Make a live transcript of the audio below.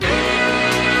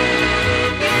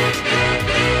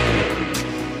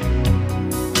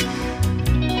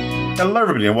Hello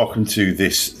everybody and welcome to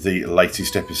the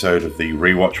latest episode of the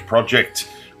Rewatch Project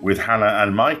with Hannah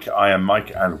and Mike. I am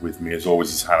Mike and with me as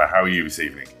always is Hannah. How are you this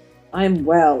evening? I'm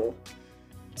well.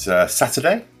 It's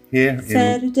Saturday here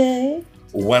in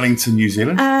Wellington, New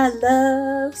Zealand. I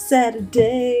love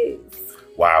Saturdays.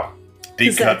 Wow.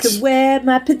 Deep cuts. I can wear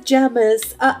my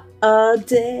pajamas all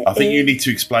day. I think you need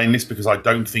to explain this because I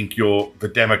don't think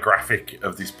the demographic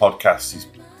of this podcast is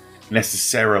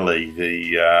necessarily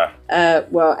the...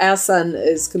 Well, our son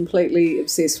is completely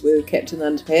obsessed with Captain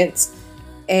Underpants,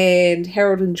 and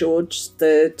Harold and George,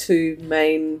 the two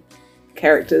main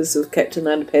characters of Captain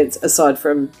Underpants, aside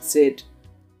from Zed,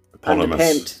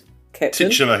 Underpants Captain.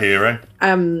 Titular hero.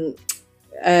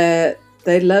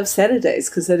 They love Saturdays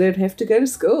because they don't have to go to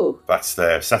school. That's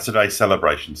their Saturday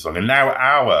celebration song, and now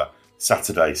our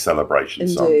Saturday celebration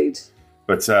song. Indeed.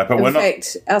 But we're in not...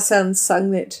 fact, our son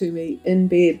sung that to me in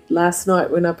bed last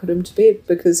night when I put him to bed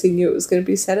because he knew it was going to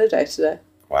be Saturday today.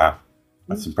 Wow.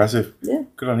 That's impressive. Yeah.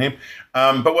 Good on him.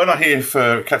 But we're not here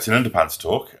for Captain Underpants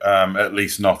talk, at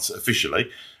least not officially.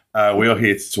 We are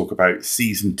here to talk about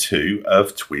Season 2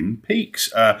 of Twin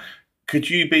Peaks. Could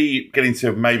you be getting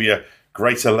to maybe a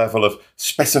greater level of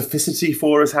specificity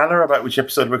for us, Hannah, about which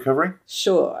episode we're covering?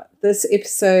 Sure. This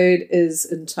episode is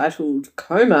entitled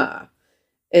COMA.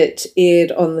 It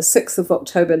aired on the 6th of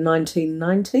October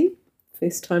 1990,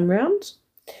 first time round.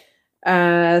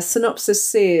 Synopsis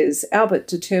says, Albert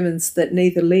determines that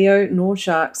neither Leo nor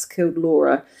Jacques killed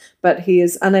Laura, but he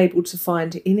is unable to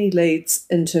find any leads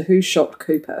into who shot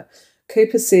Cooper.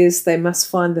 Cooper says they must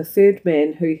find the third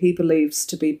man who he believes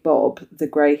to be Bob, the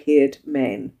grey-haired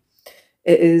man.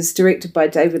 It is directed by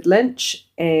David Lynch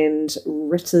and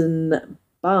written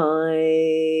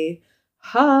by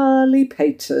Harley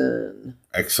Payton.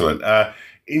 Excellent.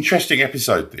 Interesting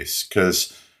episode, this,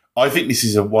 because I think this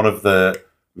is one of the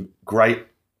great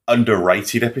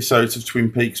underrated episodes of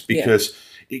Twin Peaks because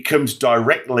it comes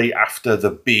directly after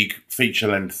the big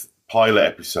feature-length pilot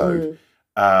episode.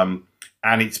 And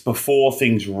it's before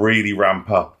things really ramp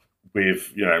up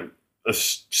with,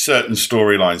 certain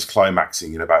storylines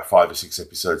climaxing in about 5 or 6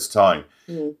 episodes' time.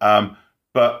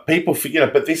 But people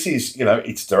forget, but this is,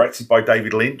 it's directed by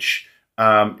David Lynch.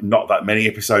 Not that many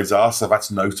episodes are, so that's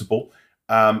notable.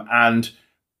 And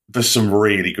there's some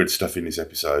really good stuff in this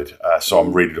episode. So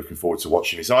I'm really looking forward to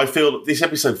watching this. I feel that this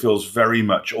episode feels very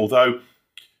much, although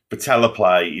the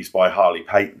teleplay is by Harley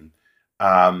Payton,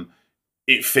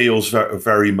 it feels very,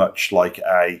 very much like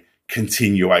a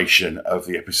continuation of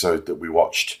the episode that we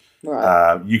watched.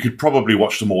 Right. You could probably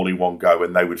watch them all in one go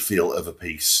and they would feel of a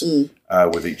piece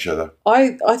with each other.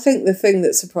 I think the thing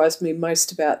that surprised me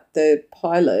most about the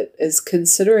pilot is,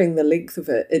 considering the length of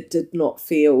it, it did not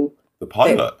feel... The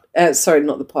pilot? Sorry,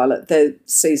 not the pilot, the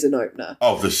season opener.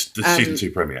 Oh, the season 2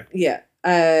 premiere. Yeah.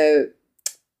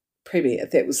 Premiere,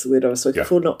 that was the word I was looking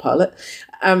for, not pilot.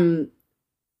 I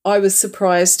was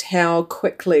surprised how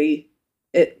quickly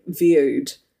it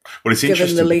viewed. Well, it's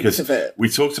interesting because of it. We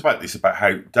talked about this, about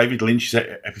how David Lynch's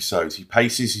episodes, he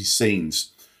paces his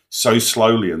scenes so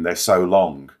slowly and they're so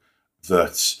long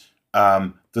that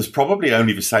there's probably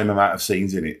only the same amount of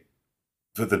scenes in it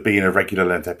for there being a regular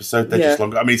length episode. They're just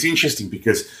longer. I mean, it's interesting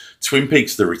because Twin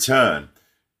Peaks: The Return,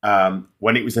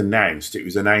 when it was announced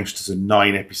as a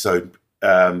 9-episode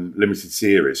limited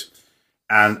series.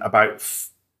 And about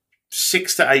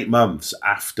 6 to 8 months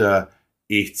after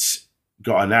it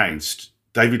got announced,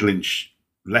 David Lynch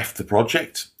left the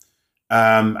project,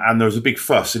 and there was a big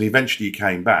fuss, and eventually he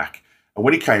came back. And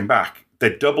when he came back,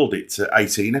 they doubled it to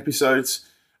 18 episodes.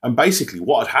 And basically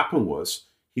what had happened was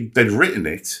they'd written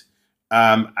it,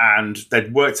 and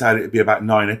they'd worked out it'd be about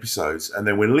 9 episodes. And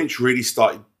then when Lynch really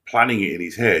started planning it in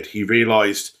his head, he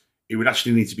realised it would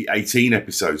actually need to be 18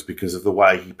 episodes because of the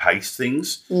way he paced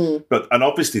things. And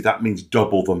obviously that means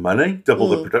double the money, double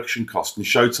the production cost, and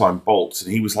Showtime bolts.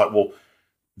 And he was like, well,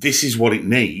 this is what it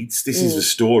needs. This is the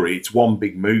story. It's one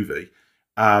big movie.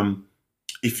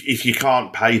 If you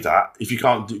can't pay that, if you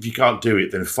can't do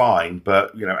it, then fine.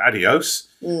 But adios.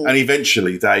 And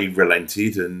eventually they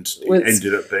relented, and it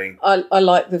ended up being. I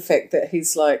like the fact that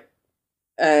he's like,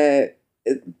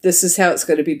 this is how it's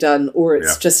going to be done, or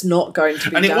it's just not going to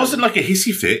be done. And it wasn't like a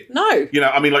hissy fit. No.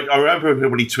 I mean, like, I remember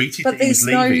when he tweeted that he was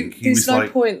leaving. There's no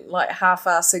point like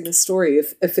half-assing a story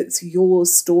if it's your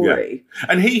story. Yeah.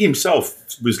 And he himself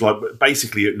was like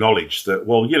basically acknowledged that,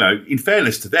 well, in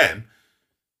fairness to them,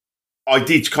 I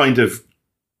did kind of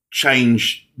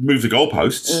move the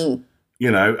goalposts.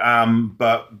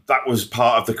 But that was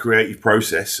part of the creative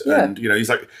process. Yeah. And, he's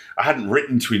like, I hadn't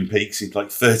written Twin Peaks in like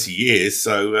 30 years,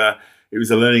 so it was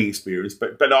a learning experience.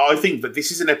 But I think that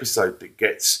this is an episode that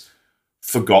gets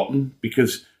forgotten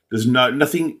because there's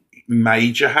nothing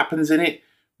major happens in it,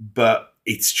 but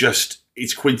it's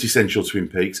quintessential Twin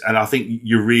Peaks. And I think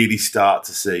you really start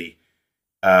to see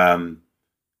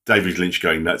David Lynch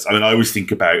going nuts. I mean, I always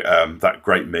think about that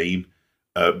great meme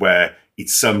where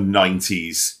it's some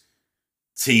 90s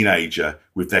teenager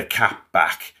with their cap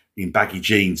back in baggy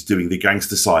jeans doing the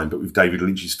gangster sign, but with David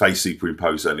Lynch's face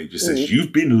superimposed on it. It just says,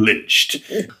 "You've been lynched."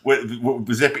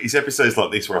 It's episodes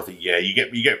like this where I think, yeah, you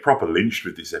get proper lynched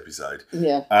with this episode.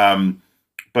 Yeah.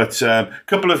 But a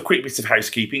couple of quick bits of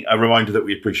housekeeping. A reminder that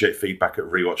we appreciate feedback at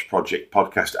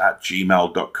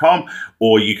rewatchprojectpodcast@gmail.com,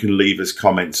 or you can leave us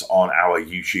comments on our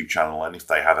YouTube channel, and if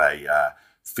they have a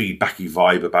feedbacky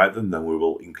vibe about them, then we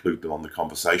will include them on the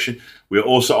conversation. We're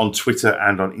also on Twitter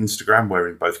and on Instagram, where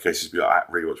in both cases we are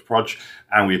at RewatchProj,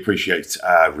 and we appreciate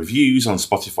reviews on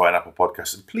Spotify and Apple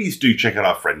Podcasts. And please do check out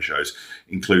our friend shows,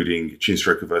 including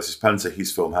Chinstroker versus Punter,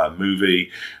 His Film, Her Movie,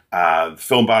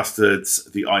 Film Bastards,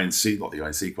 The Iron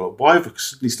Sequel. Why have I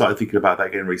suddenly started thinking about that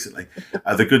again recently?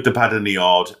 The Good, the Bad and the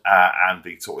Odd, and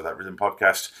the Talk Without Rhythm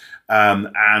podcast.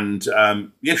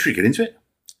 Should we get into it?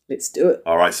 Let's do it.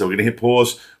 All right, so we're going to hit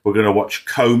pause. We're going to watch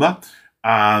COMA.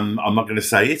 I'm not going to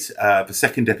say it. The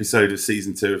second episode of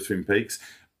season 2 of Twin Peaks.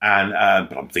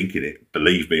 But I'm thinking it.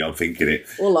 Believe me, I'm thinking it.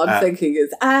 All I'm thinking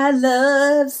is, I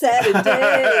love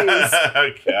Saturdays.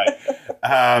 Okay.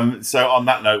 So on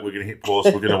that note, we're going to hit pause.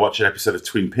 We're going to watch an episode of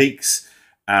Twin Peaks,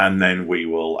 and then we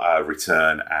will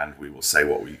return and we will say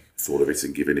what we thought of it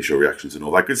and give initial reactions and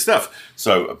all that good stuff.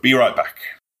 So be right back.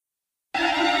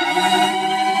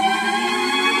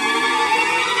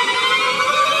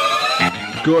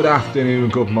 Good afternoon,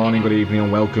 good morning, good evening,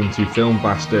 and welcome to Film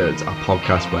Bastards, a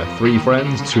podcast where 3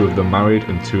 friends, 2 of them married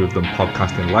and 2 of them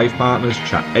podcasting life partners,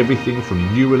 chat everything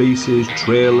from new releases,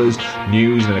 trailers,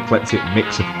 news, and an eclectic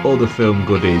mix of other film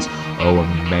goodies. Oh,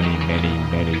 and many, many,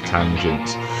 many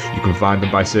tangents. You can find them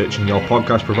by searching your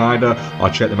podcast provider, or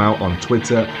check them out on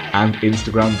Twitter and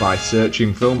Instagram by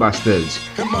searching Film Bastards.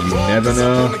 You never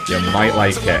know, you might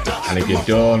like it, and if you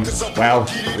don't, well,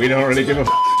 we don't really give a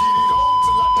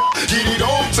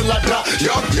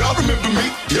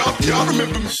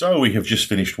So we have just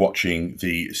finished watching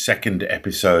the second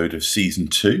episode of season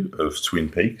 2 of Twin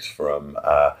Peaks from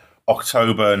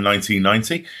October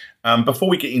 1990. Before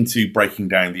we get into breaking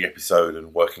down the episode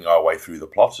and working our way through the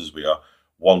plot, as we are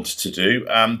wont to do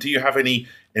you have any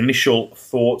initial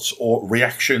thoughts or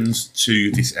reactions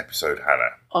to this episode,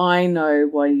 Hannah? I know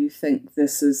why you think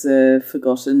this is a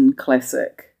forgotten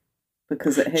classic.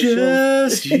 Because it has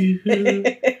just you.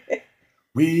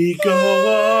 We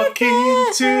go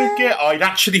walking together. I'd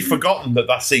actually forgotten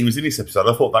that scene was in this episode.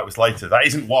 I thought that was later. That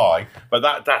isn't why,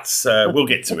 but that's we'll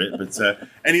get to it. But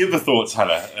any other thoughts,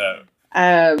 Hannah?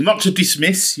 Not to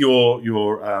dismiss your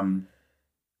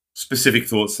specific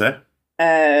thoughts there.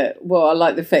 Well, I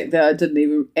like the fact that I didn't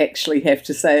even actually have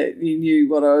to say it. You knew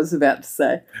what I was about to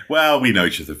say. Well, we know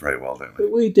each other very well, don't we?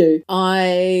 We do.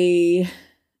 I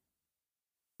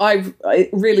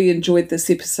really enjoyed this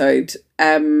episode.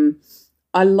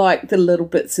 I like the little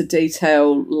bits of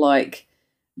detail, like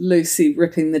Lucy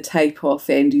ripping the tape off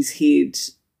Andy's head,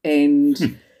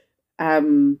 and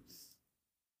I'm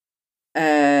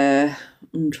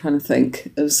trying to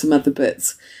think of some other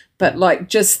bits, but like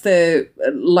just the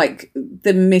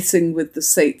messing with the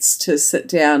seats to sit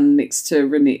down next to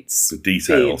Renette's the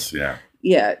details, bed.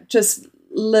 Yeah, just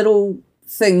little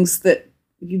things that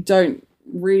you don't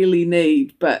really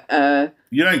need, but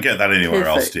you don't get that anywhere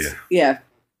else, do you? Yeah.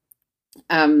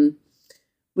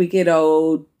 We get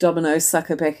old Domino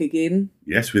sucker back again.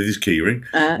 Yes, with his keyring,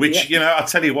 which I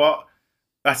tell you what,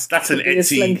 that's an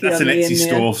Etsy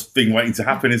store thing waiting to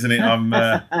happen, isn't it?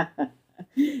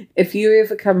 If you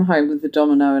ever come home with a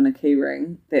domino and a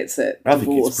keyring, that's it. I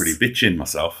think it's pretty bitchin'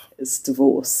 myself. It's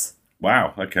divorce.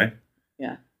 Wow. Okay.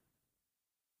 Yeah.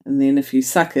 And then if you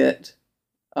suck it,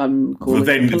 I'm calling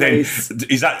the police. Then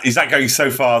is that going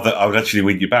so far that I would actually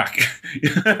win you back?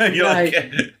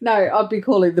 No, I'd be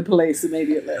calling the police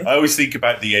immediately. I always think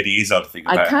about the Eddie Izzard thing.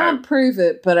 I can't prove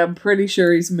it, but I'm pretty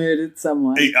sure he's murdered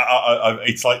someone.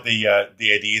 It's like the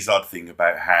Eddie Izzard thing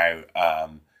about how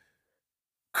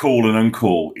cool and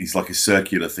uncool is like a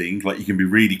circular thing. Like you can be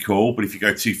really cool, but if you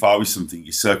go too far with something,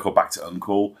 you circle back to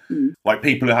uncool. Like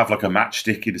people who have like a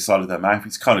matchstick in the side of their mouth,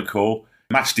 it's kind of cool.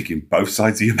 Matchstick in both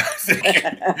sides of your mouth,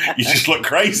 you just look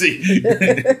crazy.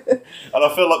 And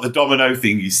I feel like the domino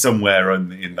thing is somewhere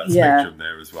in that spectrum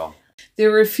there as well. There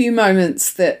were a few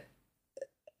moments that,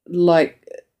 like,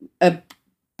 are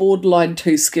borderline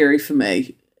too scary for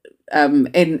me. And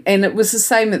it was the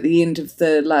same at the end of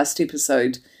the last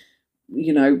episode,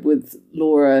 with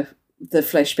Laura, the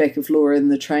flashback of Laura in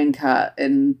the train car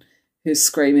and her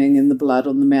screaming and the blood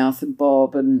on the mouth and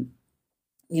Bob, and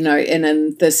and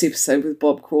in this episode with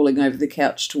Bob crawling over the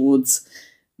couch towards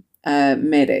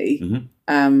Maddie,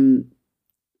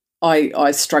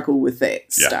 I struggle with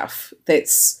that stuff.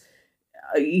 That's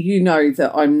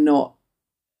that I'm not.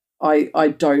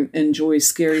 I don't enjoy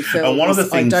scary films. And one of the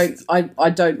things I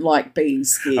don't like being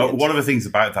scared. One of the things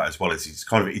about that as well is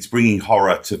it's bringing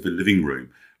horror to the living room.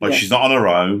 Like she's not on her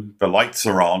own. The lights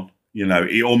are on.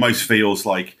 It almost feels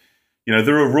like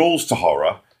there are rules to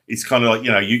horror. It's kind of like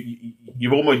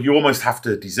you almost have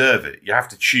to deserve it. You have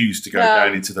to choose to go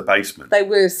down into the basement. They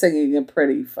were singing a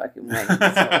pretty fucking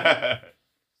wanky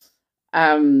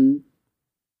song.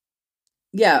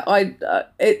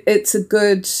 It's a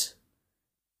good.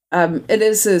 It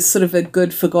is a sort of a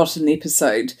good forgotten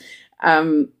episode.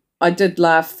 I did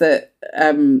laugh that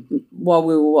while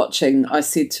we were watching, I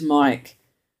said to Mike,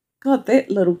 God,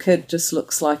 that little kid just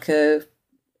looks like a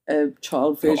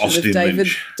child version of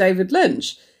David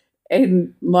Lynch.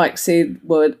 And Mike said,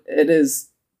 well, it is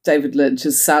David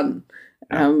Lynch's son.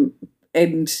 He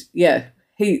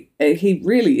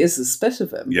really is a spit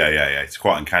of him. Yeah. It's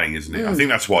quite uncanny, isn't it? I think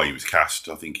that's why he was cast.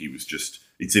 I think he was just...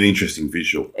 It's an interesting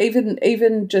visual.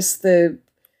 Even just the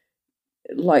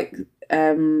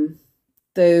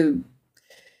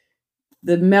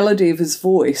melody of his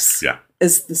voice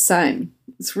is the same.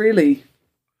 It's really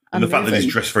and the fact that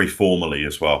he's dressed very formally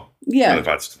as well. Yeah. Kind of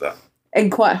adds to that.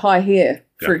 And quite high hair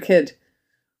for a kid.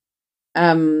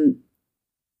 What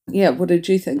did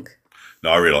you think?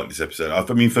 No, I really like this episode.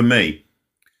 I mean, for me,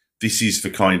 this is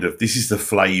the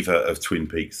flavour of Twin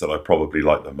Peaks that I probably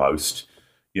like the most.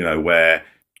 Where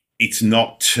it's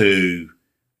not too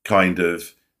kind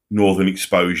of northern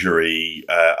exposure-y,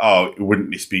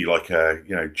 wouldn't this be like a,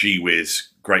 gee whiz,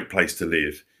 great place to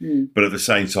live? But at the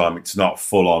same time, it's not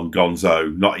full-on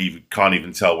gonzo, can't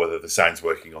even tell whether the sound's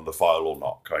working on the file or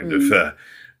not, kind of.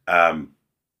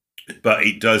 But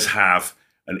it does have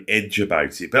an edge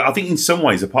about it. But I think in some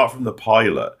ways, apart from the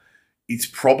pilot, it's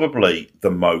probably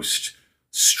the most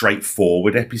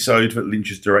straightforward episode that Lynch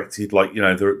has directed. Like,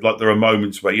 there are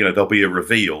moments where, there'll be a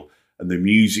reveal and the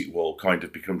music will kind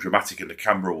of become dramatic and the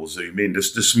camera will zoom in.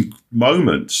 There's some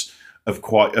moments of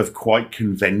quite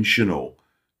conventional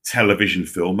television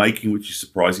filmmaking, which is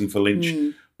surprising for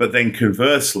Lynch. But then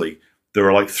conversely, there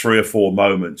are like 3 or 4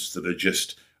 moments that are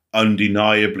just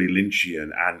undeniably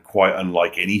Lynchian and quite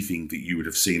unlike anything that you would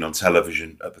have seen on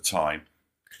television at the time.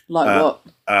 Like what?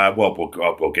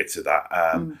 Well, we'll get to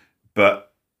that.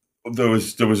 But there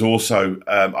was also,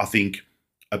 I think,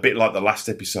 a bit like the last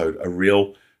episode, a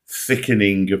real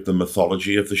thickening of the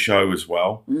mythology of the show as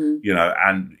well.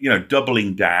 And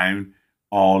doubling down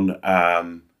on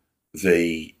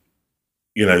the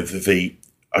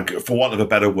for want of a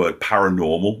better word,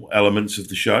 paranormal elements of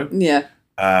the show. Yeah.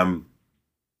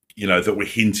 That were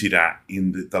hinted at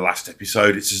in the last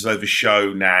episode. It's as though the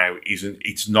show now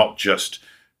it's not just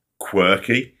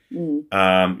quirky. And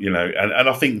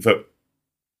I think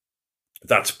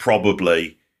that's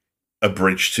probably a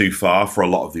bridge too far for a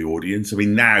lot of the audience. I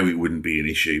mean, now it wouldn't be an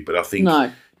issue, but I think,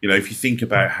 if you think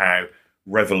about how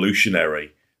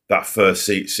revolutionary that first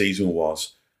season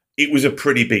was, it was a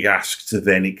pretty big ask to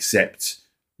then expect,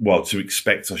 I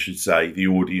should say, the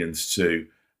audience to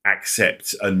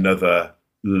accept another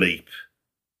leap,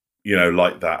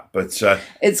 like that. But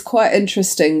it's quite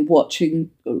interesting rewatching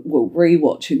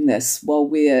this while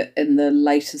we're in the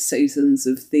later seasons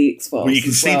of the X-Files. Well, you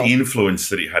can see the influence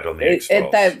that it had on the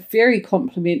X-Files. They're very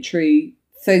complementary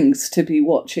things to be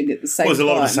watching at the same time. There's a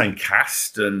lot of the same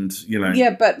cast and,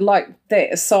 Yeah, but like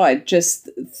that aside, just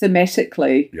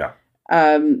thematically,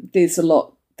 there's a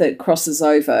lot that crosses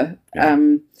over. Yeah.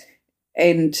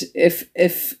 And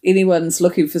if anyone's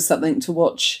looking for something to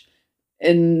watch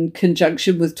in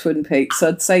conjunction with Twin Peaks,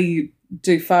 I'd say you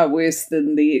do far worse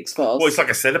than the X-Files. Well, it's like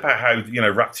I said about how,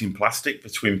 Wrapped in Plastic, the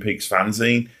Twin Peaks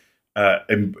fanzine,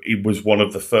 it was one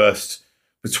of the first,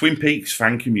 the Twin Peaks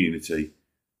fan community,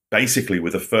 basically were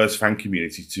the first fan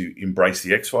community to embrace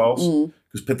the X-Files.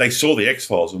 Because they saw the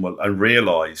X-Files and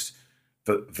realised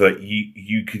that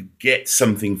you could get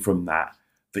something from that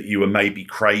you were maybe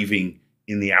craving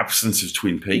in the absence of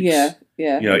Twin Peaks. Yeah,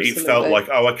 absolutely. It felt like,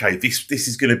 okay, this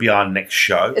is going to be our next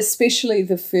show. Especially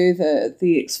the further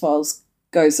the X-Files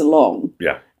goes along.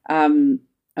 Yeah. I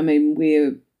mean,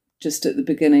 we're just at the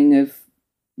beginning of,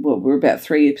 we're about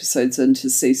 3 episodes into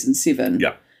season 7.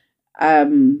 Yeah.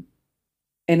 And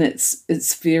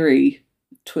it's very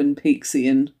Twin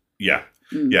Peaksian. Yeah.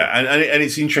 Yeah. And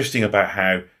it's interesting about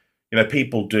how,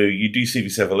 you do see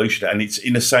this evolution, and it's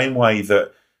in the same way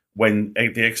that when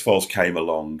the X-Files came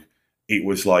along, it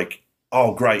was like,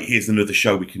 oh, great, here's another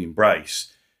show we can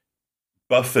embrace.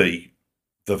 Buffy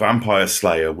The Vampire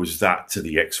Slayer was that to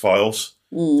the X-Files.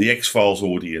 The X-Files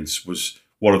audience was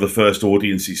one of the first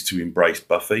audiences to embrace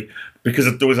Buffy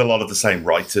because there was a lot of the same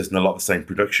writers and a lot of the same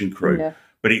production crew. Yeah.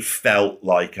 But it felt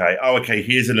like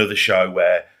here's another show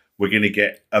where we're going to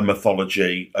get a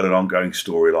mythology and an ongoing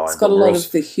storyline. It's got a lot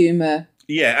of the humour.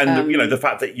 Yeah, and the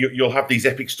fact that you'll have these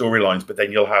epic storylines, but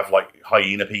then you'll have like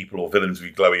hyena people or villains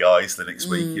with glowy eyes the next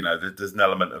week. There's an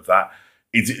element of that.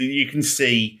 You can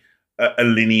see a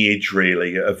lineage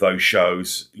really of those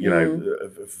shows.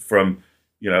 From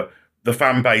the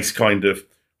fan base kind of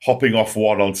hopping off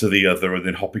one onto the other and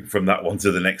then hopping from that one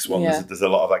to the next one. Yeah. There's a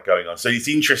lot of that going on. So it's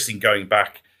interesting going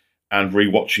back and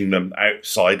rewatching them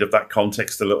outside of that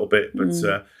context a little bit. But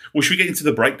should we get into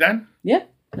the breakdown? Yeah,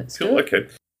 let's cool. do it. Okay.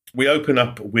 We open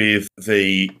up with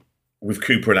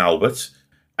Cooper and Albert.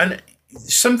 And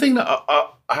something that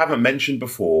I haven't mentioned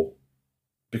before,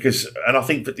 and I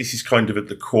think that this is kind of at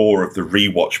the core of the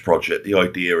rewatch project, the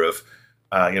idea of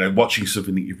watching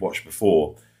something that you've watched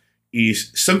before,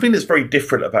 is something that's very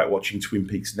different about watching Twin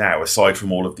Peaks now, aside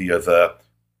from all of the other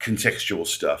contextual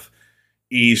stuff,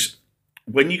 is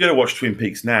when you go to watch Twin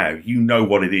Peaks now, you know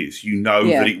what it is. You know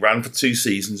that it ran for 2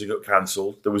 seasons and got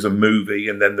cancelled. There was a movie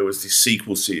and then there was this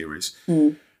sequel series.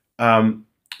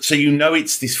 So you know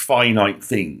it's this finite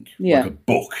thing, like a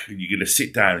book, and you're going to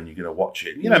sit down and you're going to watch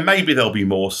it. Maybe there'll be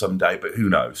more someday, but who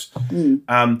knows?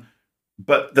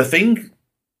 But the thing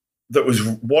that was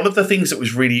one of the things that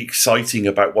was really exciting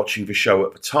about watching the show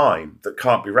at the time that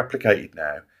can't be replicated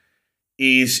now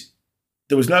is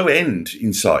there was no end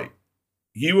in sight.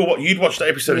 You'd watched that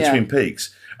episode of Twin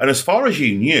Peaks, and as far as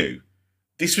you knew,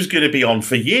 this was going to be on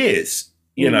for years.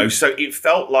 So it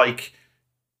felt like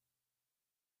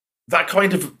that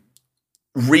kind of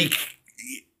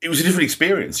it was a different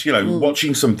experience,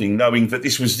 watching something, knowing that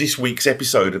this was this week's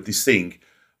episode of this thing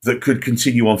that could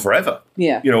continue on forever,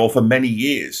 or for many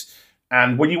years.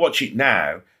 And when you watch it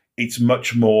now, it's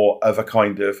much more of a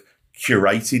kind of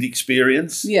curated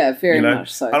experience. Yeah, very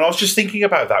much so. And I was just thinking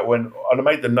about that and I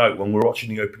made the note when we were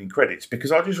watching the opening credits,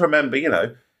 because I just remember,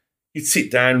 you'd sit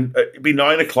down, it'd be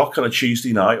 9 o'clock on a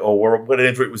Tuesday night or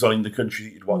whenever it was on in the country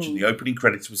that you'd watch, and the opening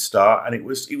credits would start, and it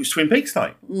was Twin Peaks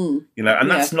night. And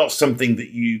that's not something that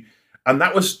and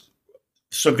that was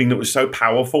something that was so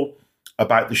powerful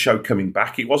about the show coming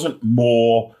back. It wasn't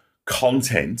more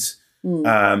content,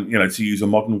 to use a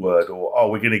modern word,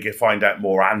 or we're going to find out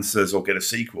more answers or get a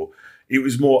sequel. It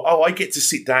was more, I get to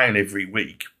sit down every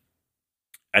week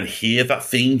and hear that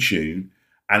theme tune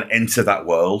and enter that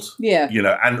world. Yeah.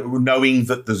 And knowing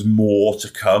that there's more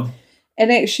to come.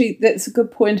 And actually, that's a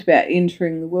good point about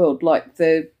entering the world. Like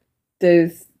the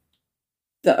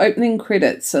opening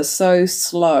credits are so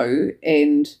slow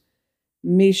and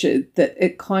measured that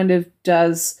it kind of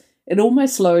does, it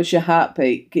almost lowers your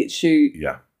heartbeat, gets you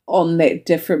on that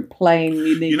different plane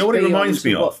you need to be on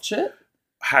to watch it.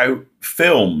 How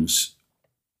films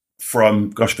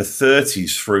from, the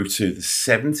 30s through to the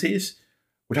 70s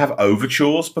would have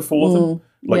overtures before them.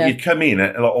 You'd come in,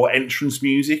 or entrance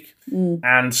music,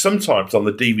 and sometimes on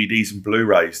the DVDs and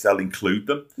Blu-rays, they'll include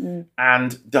them.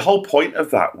 And the whole point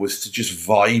of that was to just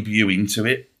vibe you into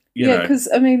it. Because,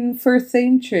 for a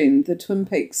theme tune, the Twin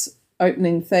Peaks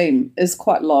opening theme is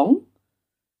quite long.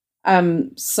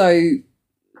 So,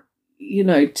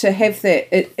 to have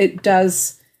that, it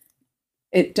does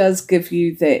give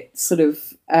you that sort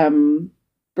of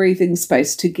breathing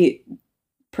space to get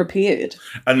prepared.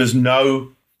 And there's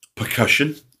no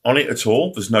percussion on it at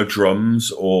all. There's no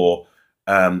drums or,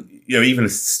 even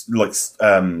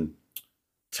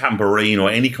tambourine or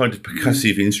any kind of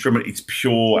percussive instrument. It's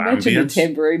pure Imagine ambience. A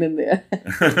tambourine in there.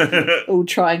 All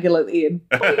triangle at the end.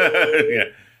 Yeah,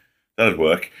 that'd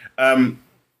work.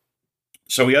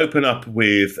 So we open up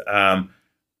with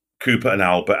Cooper and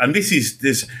Albert. And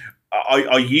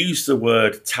I use the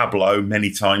word tableau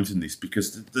many times in this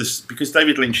because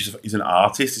David Lynch is an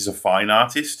artist, is a fine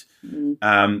artist,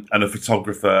 and a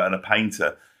photographer and a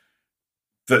painter.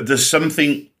 That there's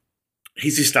something,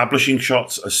 his establishing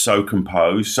shots are so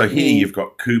composed. So here you've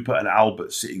got Cooper and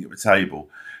Albert sitting at the table.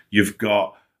 You've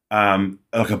got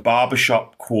like a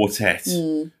barbershop quartet,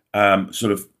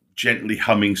 sort of gently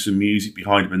humming some music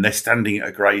behind them, and they're standing at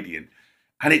a gradient.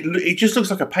 And it just looks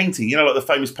like a painting, like the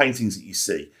famous paintings that you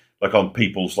see, like on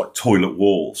people's like toilet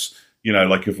walls,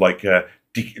 like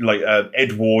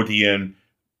Edwardian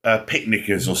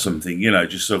picnickers or something,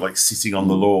 just sort of like sitting on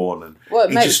the lawn. And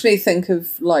it makes me think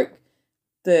of like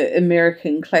the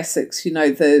American classics,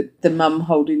 the mum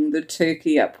holding the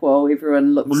turkey up while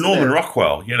everyone looks. Well, Norman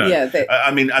Rockwell, Yeah,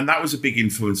 and that was a big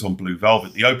influence on Blue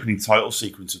Velvet. The opening title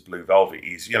sequence of Blue Velvet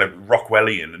is,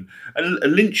 Rockwellian and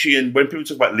Lynchian. When people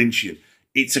talk about Lynchian,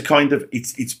 it's a kind of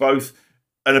it's both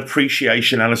an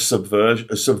appreciation and a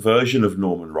subversion of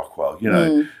Norman Rockwell. You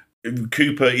know,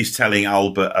 Cooper is telling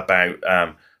Albert about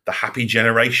the happy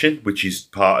generation, which is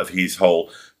part of his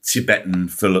whole Tibetan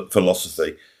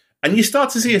philosophy. And you start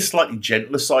to see a slightly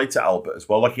gentler side to Albert as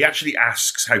well. Like, he actually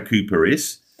asks how Cooper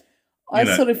is. I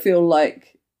sort of feel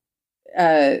like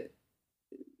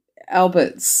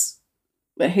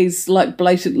he's like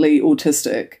blatantly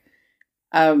autistic.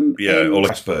 Or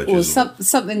Asperger's. Or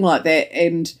something like that.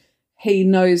 And he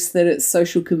knows that it's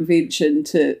social convention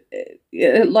to...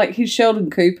 like, he's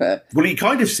Sheldon Cooper. Well, he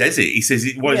kind of says it. He says,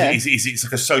 it's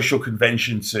like a social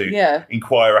convention to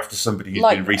inquire after somebody who's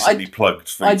been recently plugged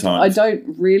 3 times. I don't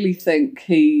really think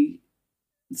he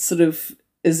sort of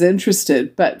is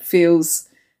interested, but feels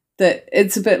that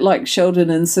it's a bit like Sheldon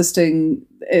insisting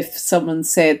if someone's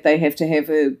sad, they have to have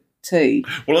a tea.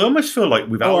 Well, I almost feel like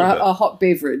with Albert... Or a hot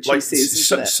beverage, like, he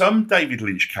says. Some David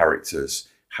Lynch characters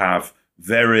have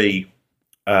very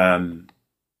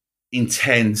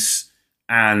intense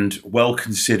and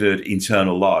well-considered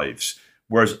internal lives,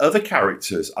 whereas other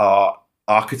characters are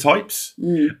archetypes.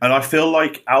 And I feel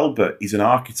like Albert is an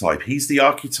archetype. He's the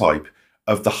archetype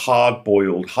of the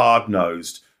hard-boiled,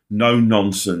 hard-nosed,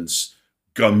 no-nonsense,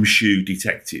 gumshoe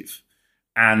detective.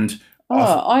 And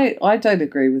I don't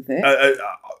agree with that.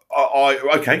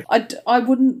 Okay. I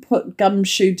wouldn't put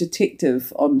gumshoe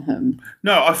detective on him.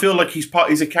 No, I feel like he's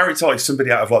a character like somebody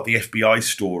out of like the FBI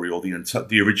story or the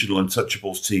original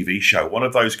Untouchables TV show. One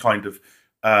of those kind of,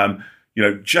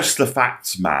 just the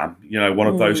facts man, one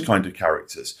of those kind of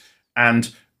characters.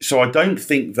 And so I don't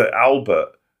think that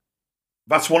Albert,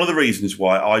 that's one of the reasons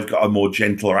why I've got a more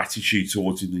gentler attitude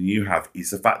towards him than you have, is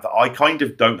the fact that I kind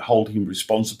of don't hold him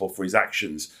responsible for his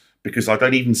actions because I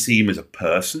don't even see him as a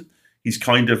person. He's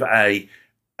kind of a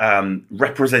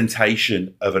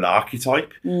representation of an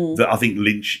archetype that I think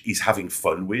Lynch is having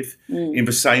fun with, in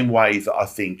the same way that I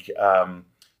think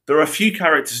there are a few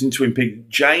characters in Twin Peaks.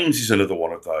 James is another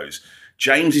one of those.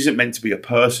 James isn't meant to be a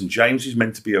person. James is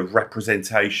meant to be a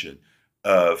representation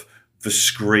of the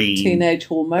screen. Teenage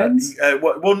hormones?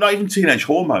 Well, not even teenage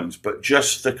hormones, but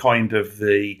just the kind of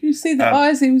the... Do you see the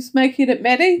eyes he was making at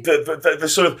Maddie? The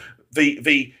sort of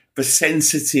the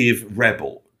sensitive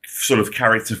rebel sort of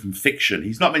character from fiction.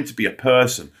 He's not meant to be a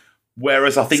person.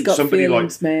 Whereas I think somebody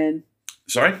feelings, like... man.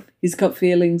 Sorry? He's got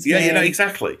feelings, man.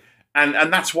 Exactly.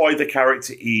 And that's why the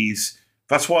character is...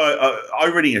 That's why,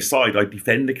 irony aside, I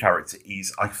defend the character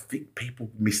is, I think people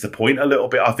miss the point a little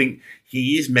bit. I think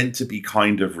he is meant to be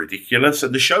kind of ridiculous.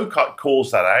 And the show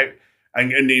calls that out.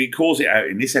 And it calls it out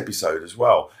in this episode as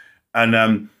well.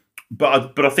 And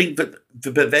but I think that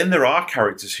but then there are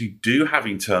characters who do have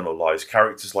internal lives,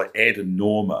 characters like Ed and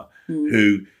Norma,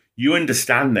 who you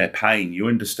understand their pain, you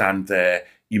understand their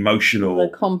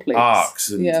emotional arcs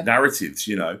and narratives,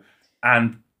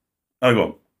 And go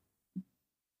on.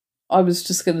 I was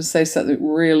just going to say something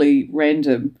really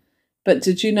random, but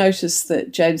did you notice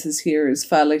that James's hair is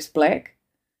far less black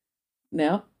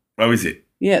now? Oh, is it?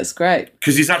 Yeah, it's great.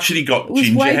 Because he's actually got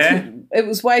ginger hair. It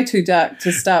was way too dark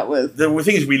to start with. The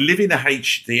thing is, we live in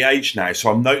the age now, so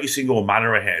I'm noticing all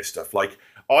manner of hair stuff. Like,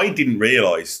 I didn't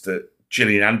realise that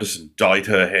Gillian Anderson dyed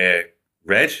her hair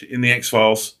red in The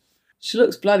X-Files. She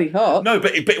looks bloody hot. No,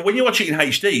 but when you watch it in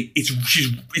HD,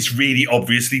 it's really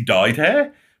obviously dyed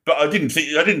hair. But I didn't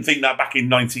think that back in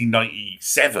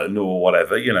 1997 or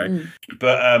whatever,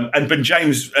 But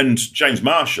James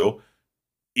Marshall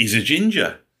is a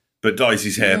ginger, but dyes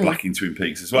his hair black in Twin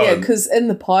Peaks as well. Yeah, because in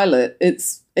the pilot,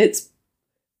 it's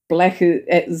black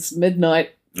as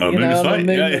midnight. Oh, on a moonless night.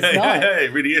 Yeah,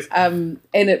 it really is. And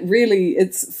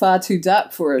it's far too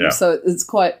dark for him. Yeah. So it's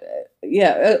quite,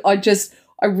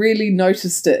 I really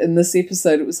noticed it in this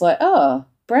episode. It was like,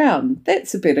 brown,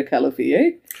 that's a better colour for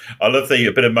you. I love a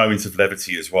bit of moments of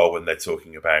levity as well when they're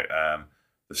talking about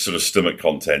the sort of stomach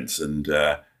contents and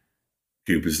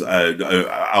Cooper's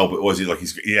Albert, was it like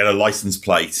he had a license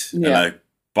plate and a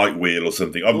bike wheel or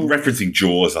something. I'm referencing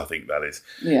Jaws, I think that is.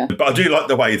 Yeah. But I do like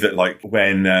the way that like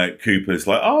when Cooper's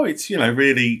like, it's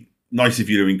really nice of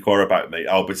you to inquire about me.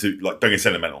 Albert's like, don't get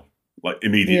sentimental. Like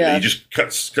immediately, he just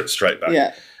cuts straight back.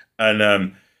 Yeah.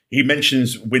 And he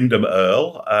mentions Wyndham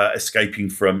Earle escaping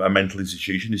from a mental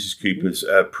institution. This is Cooper's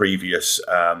previous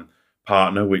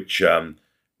partner, which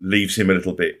leaves him a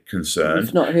little bit concerned.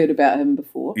 I've not heard about him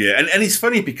before. Yeah, and it's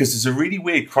funny because there's a really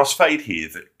weird crossfade here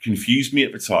that confused me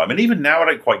at the time. And even now I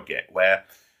don't quite get, where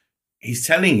he's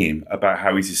telling him about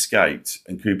how he's escaped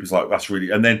and Cooper's like, that's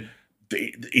really... And then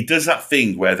he does that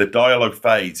thing where the dialogue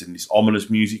fades and this ominous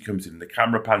music comes in and the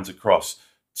camera pans across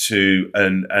to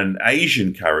an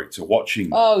Asian character watching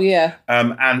them. Oh, yeah.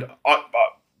 And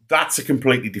that's a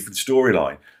completely different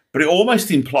storyline. But it almost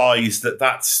implies that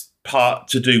that's part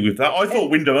to do with that. I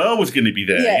thought Wyndham Earle was going to be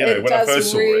there, when I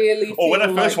first saw it. Or when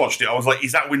I first watched it, I was like,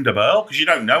 is that Wyndham Earle? Because you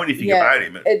don't know anything about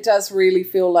him. It does really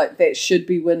feel like that should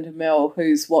be Wyndham Earle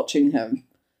who's watching him.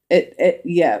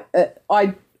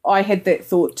 I had that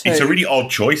thought too. It's a really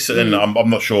odd choice, and I'm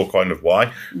not sure kind of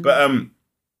why. But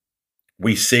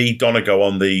we see Donna go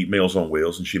on the Meals on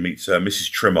Wheels, and she meets Mrs.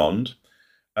 Tremond.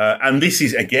 And this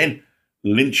is, again,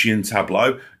 Lynchian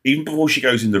tableau. Even before she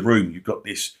goes in the room, you've got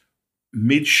this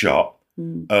mid-shot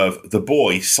of the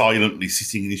boy silently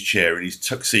sitting in his chair in his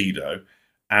tuxedo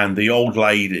and the old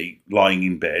lady lying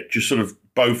in bed, just sort of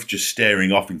both just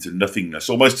staring off into nothingness,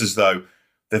 almost as though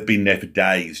they've been there for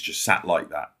days, just sat like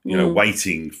that,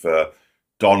 waiting for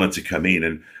Donna to come in.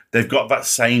 And they've got that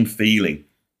same feeling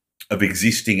of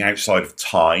existing outside of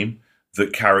time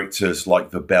that characters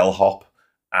like the bellhop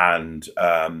and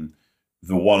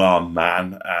the one-armed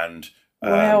man and...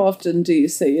 how often do you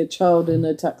see a child in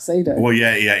a tuxedo? Well,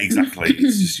 yeah, exactly.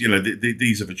 It's just,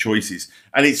 these are the choices.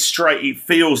 And it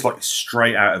feels like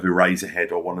straight out of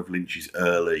Eraserhead or one of Lynch's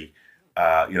early,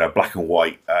 black and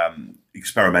white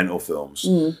experimental films.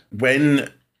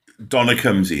 When Donna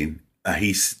comes in,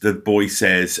 the boy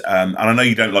says, and I know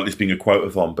you don't like this being a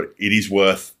quote-a-thon, but it is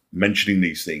worth mentioning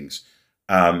these things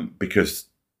because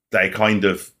they're kind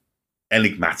of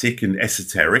enigmatic and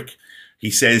esoteric. He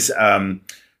says,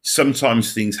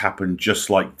 sometimes things happen just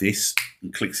like this,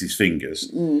 and clicks his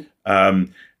fingers.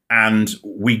 And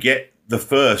we get the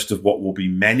first of what will be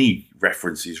many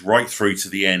references right through to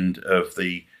the end of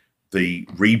the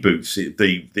reboots,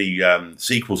 the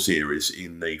sequel series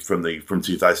from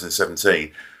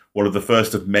 2017. One of the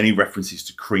first of many references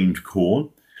to creamed corn.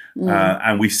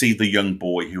 And we see the young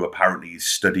boy who apparently is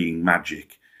studying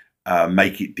magic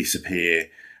make it disappear.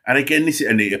 And again,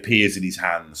 and it appears in his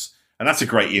hands. And that's a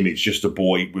great image, just a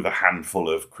boy with a handful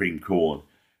of creamed corn.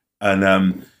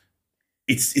 And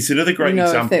it's another great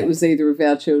example. If that was either of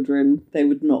our children, they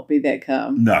would not be that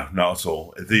calm. No, not at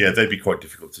all. They'd be quite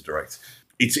difficult to direct.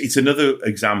 It's another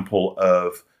example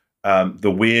of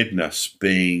the weirdness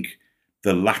being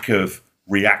the lack of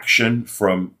reaction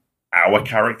from our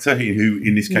character, who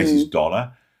in this case is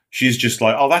Donna. She's just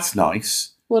like, oh, that's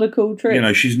nice. What a cool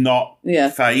trick. She's not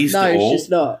phased at all. No, she's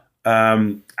not.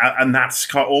 And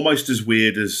that's almost as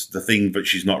weird as the thing that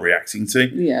she's not reacting to.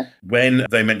 Yeah. When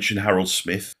they mention Harold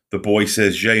Smith, the boy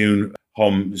says, "J'ai un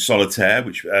homme solitaire,"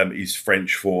 which is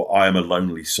French for "I am a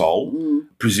lonely soul,"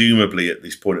 presumably at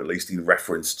this point, at least in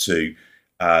reference to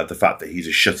the fact that he's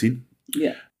a shut-in.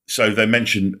 Yeah. So they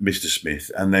mention Mr.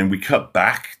 Smith, and then we cut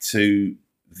back to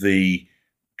the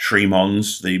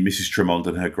Tremonds, the Mrs. Tremond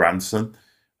and her grandson,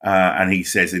 and he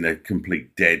says in a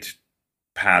complete dead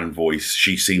pan voice,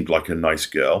 "She seemed like a nice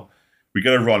girl." We're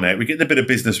going to run out. We're getting a bit of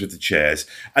business with the chairs.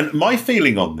 And my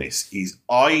feeling on this is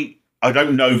I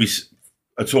don't know this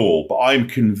at all, but I'm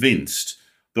convinced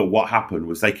that what happened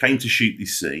was they came to shoot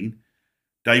this scene.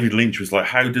 David Lynch was like,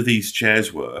 how do these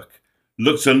chairs work?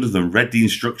 Looked under them, read the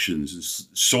instructions, and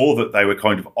saw that they were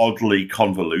kind of oddly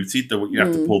convoluted, that you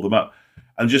have to pull them up,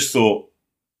 and just thought,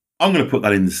 I'm going to put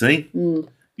that in the scene. And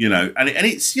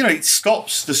it's, it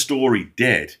stops the story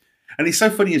dead. And it's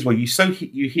so funny as well.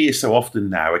 You hear so often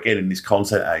now, again in this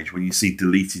content age, when you see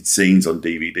deleted scenes on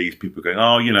DVDs, people going,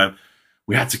 "Oh,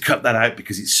 we had to cut that out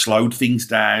because it slowed things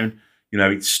down.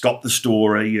 It stopped the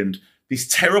story." And this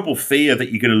terrible fear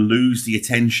that you're going to lose the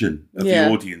attention of the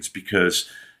audience because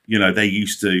they're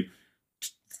used to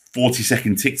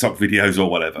 40-second TikTok videos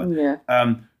or whatever.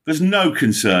 Yeah. There's no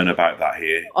concern about that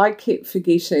here. I kept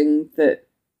forgetting that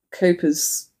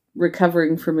Cooper's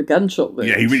recovering from a gunshot wound.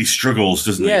 Yeah, he really struggles,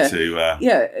 doesn't he?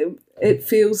 It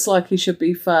feels like he should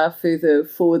be far further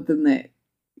forward than that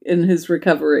in his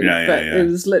recovery. But it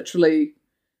was literally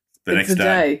the next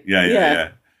day.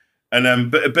 Yeah.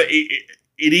 And but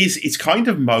it's kind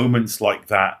of moments like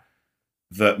that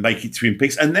make it Twin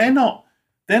Peaks, and they're not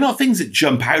things that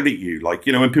jump out at you. Like,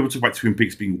 when people talk about Twin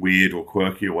Peaks being weird or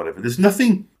quirky or whatever, there's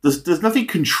nothing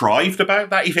contrived about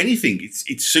that. If anything,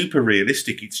 it's super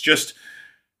realistic. It's just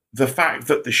the fact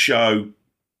that the show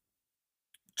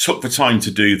took the time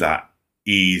to do that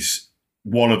is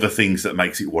one of the things that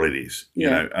makes it what it is,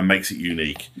 and makes it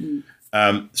unique.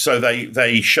 So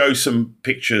they show some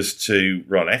pictures to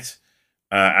Ronette,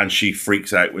 and she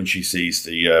freaks out when she sees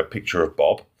the picture of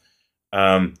Bob.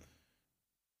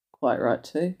 Quite right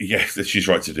too. Yes, she's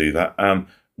right to do that.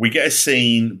 We get a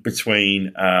scene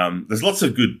between... there's lots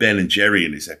of good Ben and Jerry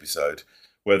in this episode,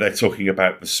 where they're talking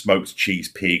about the smoked cheese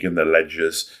pig and the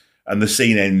ledgers, and the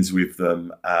scene ends with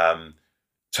them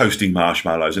toasting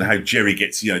marshmallows, and how Jerry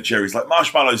gets, Jerry's like,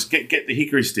 marshmallows, get the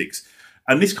hickory sticks.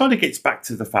 And this kind of gets back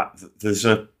to the fact that there's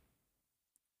the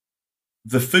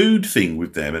food thing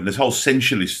with them and this whole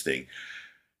sensualist thing.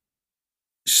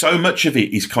 So much of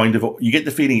it is kind of, you get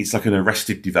the feeling it's like an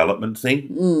Arrested Development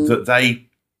thing, that they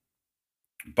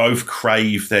both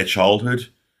crave their childhood.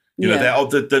 You know,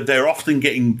 they're often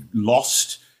getting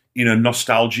lost in a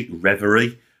nostalgic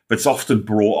reverie that's often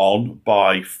brought on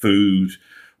by food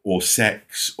or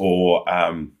sex or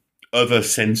other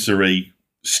sensory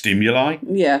stimuli.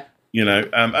 Yeah. You know,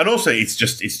 and also it's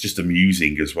just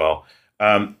amusing as well.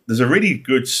 There's a really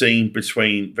good scene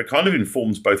that kind of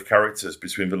informs both characters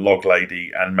between the log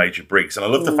lady and Major Briggs. And I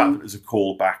love the fact that there's a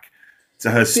call back to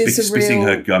her spitting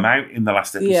her gum out in the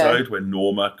last episode when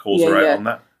Norma calls her out on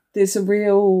that. There's a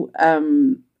real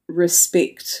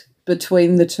respect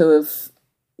between the two of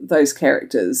those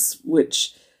characters,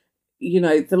 which, you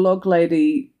know, the log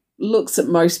lady looks at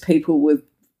most people with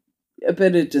a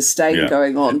bit of disdain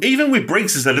going on. Even with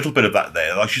Briggs, there's a little bit of that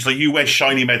there. Like she's like, "You wear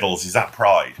shiny medals. Is that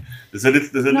pride?" There's a little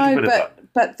bit of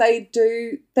that. But they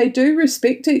do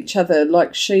respect each other.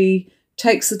 Like she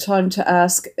takes the time to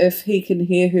ask if he can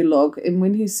hear her log, and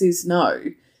when he says no,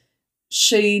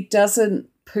 she doesn't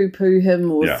poo-poo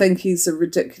him or think he's a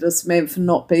ridiculous man for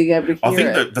not being able to hear I think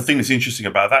it. that the thing that's interesting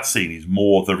about that scene is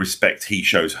more the respect he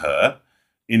shows her,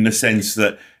 in the sense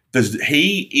that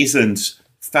he isn't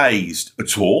fazed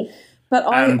at all. But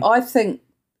I think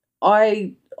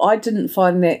I didn't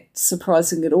find that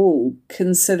surprising at all,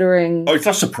 considering... Oh, it's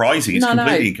not surprising. It's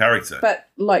completely in character. But,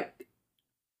 like,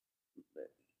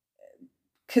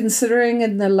 considering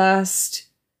in the last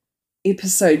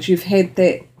episode you've had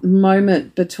that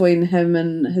moment between him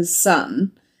and his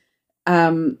son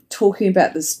talking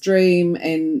about this dream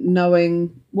and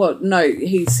knowing... Well, no,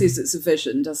 he says it's a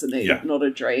vision, doesn't he? Yeah. Not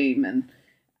a dream.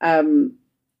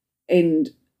 And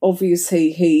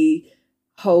obviously he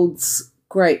holds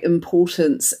great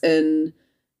importance in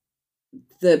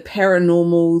the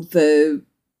paranormal, the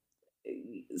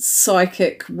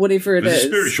psychic, whatever it is. The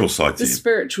spiritual side. The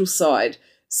spiritual side.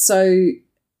 So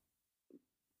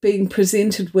being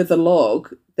presented with a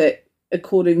log that,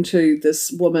 according to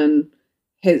this woman,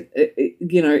 has,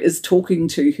 you know, is talking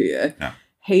to her,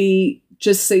 he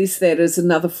just sees that as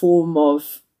another form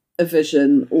of a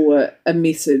vision or a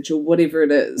message or whatever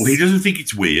it is. Well, he doesn't think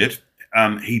it's weird.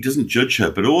 He doesn't judge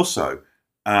her, but also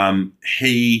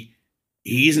he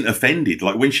isn't offended.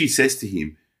 Like when she says to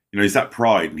him, you know, is that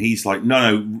pride? And he's like,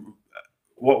 no.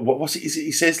 What's it?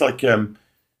 He says like something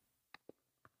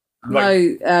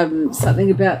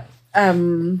about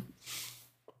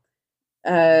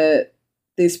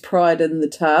there's pride in the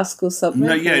task or something.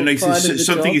 No, he says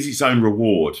something is its own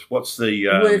reward. What's the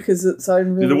work is its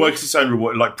own reward? The work is its own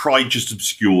reward. Like pride just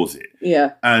obscures it.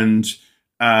 Yeah, and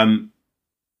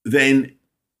then,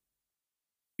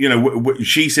 you know,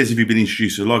 she says, "Have you been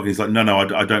introduced to a log?" And he's like, "No,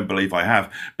 I don't believe I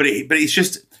have." But it's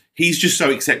just he's just so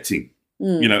accepting,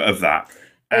 you know, of that,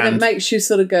 and it makes you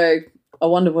sort of go, "I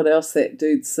wonder what else that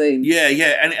dude's seen." Yeah,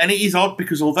 and it is odd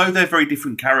because although they're very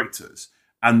different characters,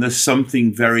 and there's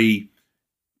something very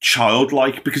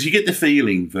childlike, because you get the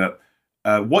feeling that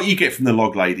what you get from the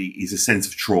log lady is a sense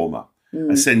of trauma.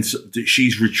 A sense that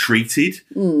she's retreated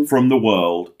from the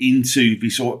world into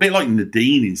this, a bit like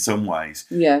Nadine in some ways,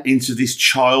 into this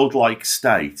childlike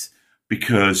state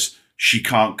because she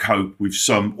can't cope with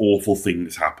some awful thing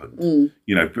that's happened.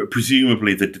 You know,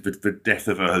 presumably the death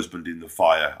of her husband in the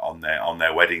fire on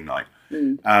their wedding night.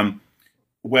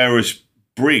 Whereas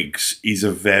Briggs is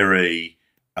a very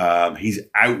he's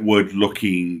outward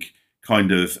looking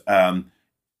kind of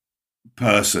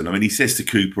person. I mean, he says to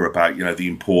Cooper about, you know, the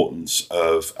importance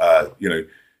of, you know,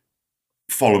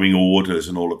 following orders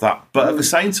and all of that. But at the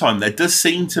same time, there does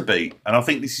seem to be, and I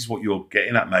think this is what you're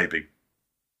getting at maybe,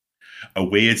 a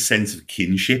weird sense of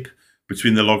kinship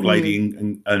between the log lady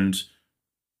and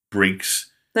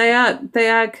Briggs. They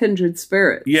are kindred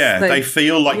spirits. Yeah, they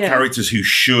feel like characters who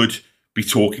should be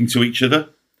talking to each other.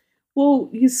 Well,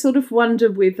 you sort of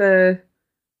wonder whether...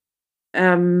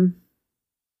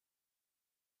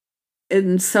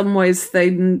 in some ways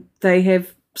they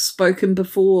have spoken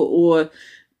before, or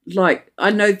like,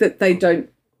 I know that they don't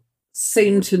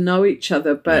seem to know each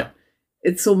other, but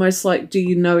it's almost like, do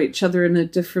you know each other in a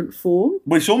different form?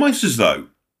 Well, it's almost as though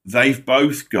they've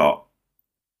both got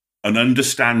an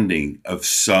understanding of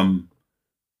some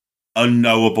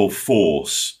unknowable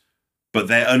force, but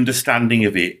their understanding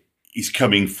of it is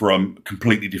coming from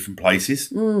completely different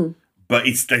places. But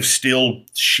they still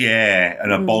share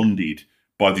and are bonded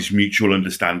by this mutual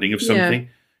understanding of something,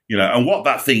 you know, and what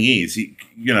that thing is, you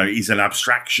know, is an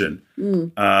abstraction.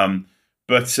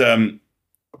 But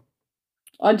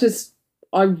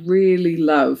I really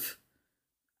love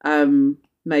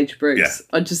Major Briggs.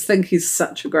 I just think he's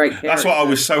such a great character. That's why I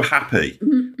was so happy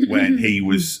when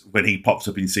he popped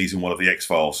up in season 1 of the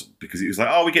X-Files, because it was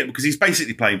like, because he's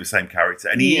basically playing the same character,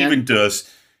 and he even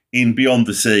does in Beyond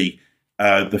the Sea,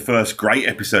 the first great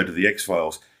episode of the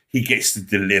X-Files. He gets to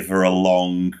deliver a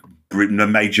long,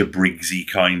 Major Briggsy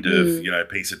kind of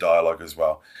piece of dialogue as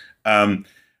well.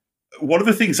 One of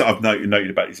the things that I've noted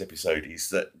about this episode is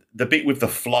that the bit with the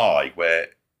fly where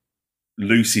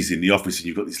Lucy's in the office and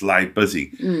you've got this loud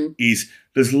buzzing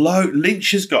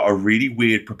Lynch has got a really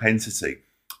weird propensity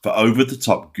for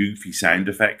over-the-top goofy sound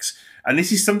effects. And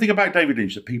this is something about David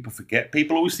Lynch that people forget.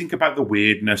 People always think about the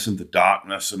weirdness and the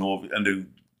darkness and the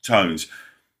tones.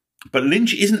 But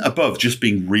Lynch isn't above just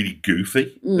being really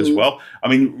goofy as well. I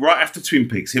mean, right after Twin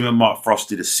Peaks, him and Mark Frost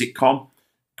did a sitcom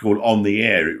called On the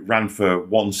Air. It ran for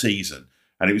 1 season,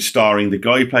 and it was starring the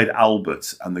guy who played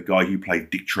Albert and the guy who played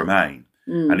Dick Tremaine.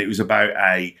 And it was about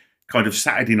a kind of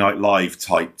Saturday Night Live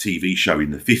type TV show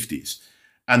in the 50s.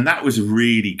 And that was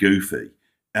really goofy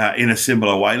in a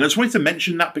similar way. And I just wanted to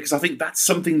mention that because I think that's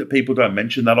something that people don't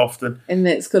mention that often. And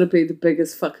that's got to be the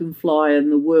biggest fucking fly in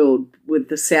the world with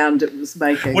the sound it was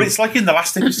making. Well, it's like in the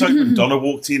last episode when Donna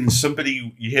walked in,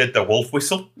 you heard the wolf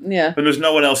whistle. Yeah. And there's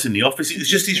no one else in the office. It was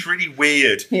just this really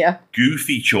weird,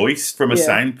 goofy choice from a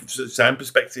sound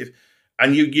perspective.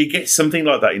 And you get something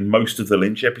like that in most of the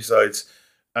Lynch episodes.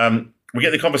 We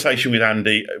get the conversation with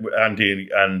Andy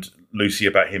and Lucy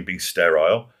about him being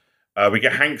sterile. We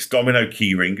get Hank's domino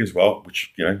keyring as well,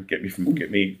 which get me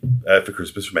for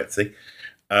Christmas from Etsy.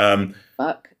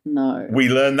 Fuck no. We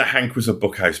learn that Hank was a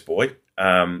bookhouse boy.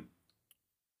 Ben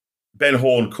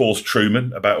Horn calls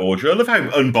Truman about Audrey. I love how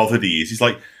unbothered he is. He's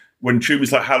like, when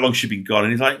Truman's like, "How long's she been gone?"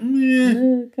 And he's like,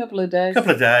 "A couple of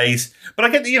days." But I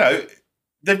get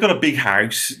they've got a big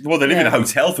house. Well, they live in a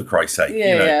hotel, for Christ's sake.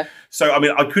 Yeah. So, I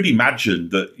mean, I could imagine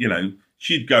that,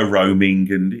 she'd go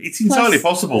roaming, and it's entirely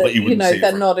possible that you wouldn't see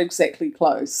they're not exactly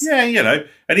close. Yeah,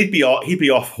 and he'd be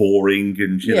off whoring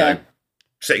and,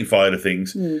 setting fire to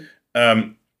things.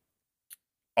 I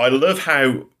love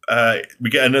how we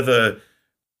get another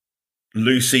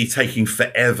Lucy taking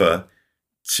forever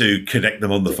to connect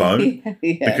them on the phone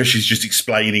because she's just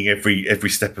explaining every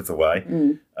step of the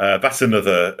way. That's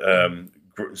another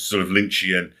sort of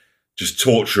Lynchian, just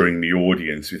torturing the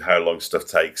audience with how long stuff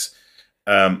takes.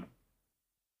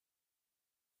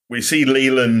 We see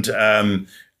Leland and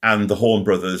the Horn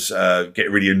brothers get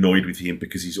really annoyed with him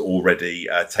because he's already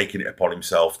taken it upon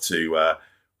himself to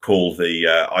call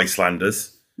the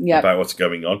Icelanders about what's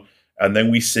going on. And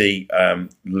then we see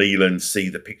Leland see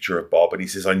the picture of Bob, and he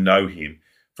says, "I know him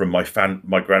from my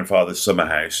grandfather's summer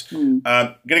house." I'm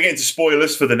going to get into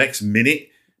spoilers for the next minute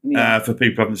for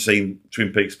people who haven't seen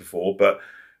Twin Peaks before. But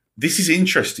this is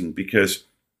interesting because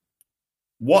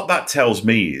what that tells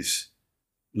me is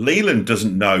Leland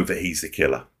doesn't know that he's the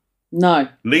killer. No.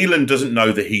 Leland doesn't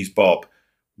know that he's Bob.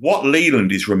 What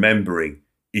Leland is remembering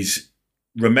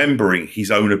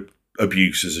his own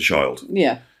abuse as a child.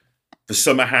 Yeah. The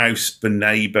summer house, the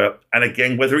neighbour, and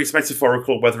again, whether it's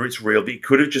metaphorical, whether it's real, it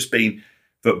could have just been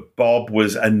that Bob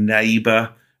was a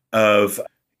neighbour of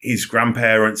his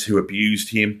grandparents who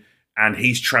abused him, and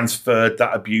he's transferred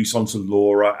that abuse onto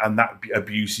Laura, and that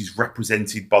abuse is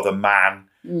represented by the man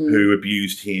who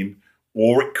abused him.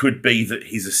 Or it could be that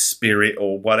he's a spirit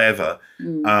or whatever.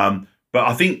 But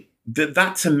I think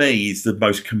that to me is the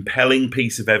most compelling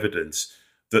piece of evidence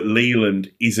that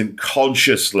Leland isn't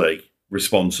consciously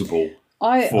responsible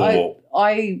for.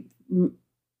 I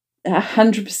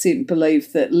 100%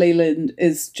 believe that Leland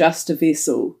is just a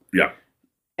vessel. Yeah.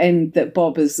 And that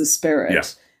Bob is the spirit.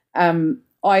 Yeah.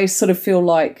 I sort of feel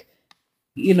like,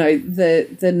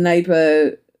 the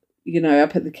neighbour,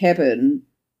 up at the cabin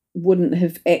wouldn't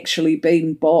have actually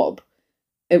been Bob.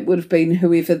 It would have been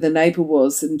whoever the neighbour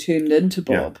was and turned into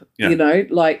Bob,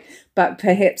 but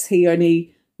perhaps he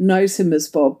only knows him as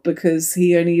Bob because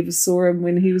he only ever saw him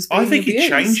when he was being abused. It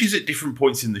changes at different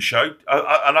points in the show,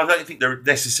 and I don't think there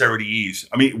necessarily is.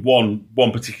 I mean,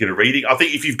 one particular reading. I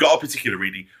think if you've got a particular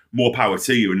reading, more power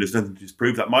to you, and there's nothing to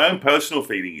disprove that. My own personal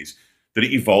feeling is that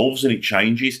it evolves and it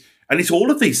changes, and it's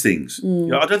all of these things.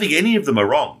 I don't think any of them are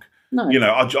wrong. No.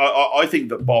 I think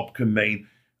that Bob can mean,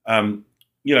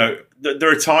 there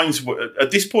are times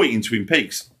at this point in Twin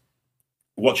Peaks,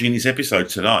 watching this episode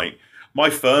tonight, my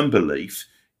firm belief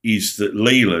is that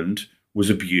Leland was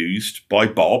abused by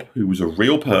Bob, who was a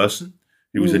real person,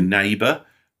 who was a neighbour,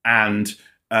 and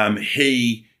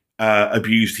he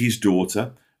abused his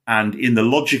daughter. And in the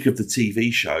logic of the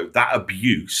TV show, that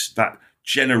abuse, that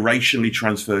generationally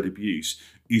transferred abuse,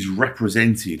 is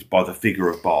represented by the figure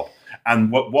of Bob.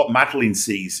 And what Madeline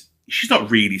sees, she's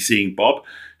not really seeing Bob.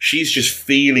 She's just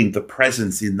feeling the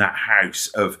presence in that house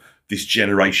of this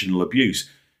generational abuse.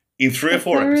 In 3 or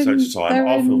 4 episodes of time,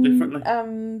 I'll feel differently.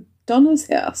 Donna's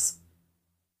house.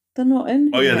 They're not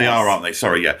in her Oh, yeah, they house. are, aren't they?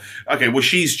 Sorry, yeah. Okay, well,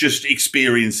 she's just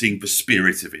experiencing the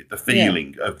spirit of it, the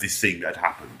feeling of this thing that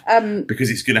happened, because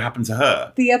it's going to happen to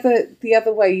her. The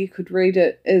other way you could read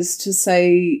it is to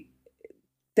say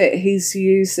that he's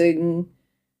using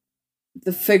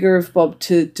the figure of Bob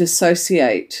to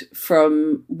dissociate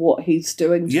from what he's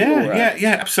doing to Laura.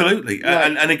 Yeah, absolutely.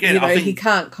 Like, and again, I think he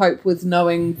can't cope with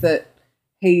knowing that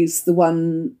he's the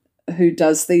one who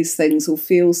does these things or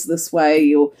feels this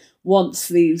way or wants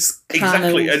these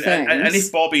carnal things. And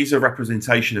if Bobby is a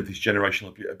representation of this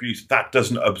generational abuse, that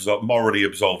doesn't morally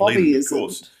absolve Bobby Leland, of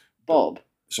course. Bob.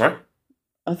 Sorry?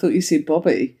 I thought you said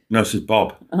Bobby. No, it says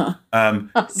Bob.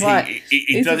 Right.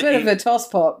 He's a bit of a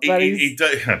tosspot, but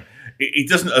he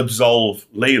doesn't absolve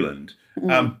Leland.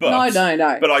 But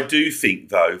No. But I do think,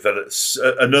 though, that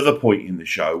at another point in the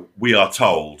show, we are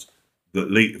told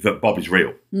that Bob is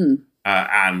real.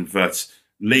 And that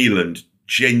Leland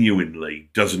genuinely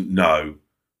doesn't know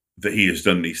that he has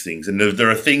done these things. And there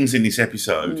are things in this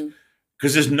episode,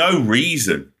 because there's no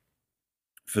reason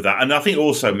for that. And I think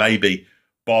also maybe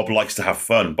Bob likes to have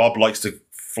fun. Bob likes to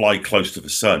fly close to the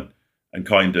sun and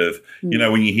kind of, you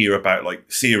know, when you hear about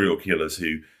like serial killers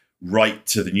who write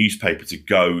to the newspaper to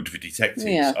goad the detectives,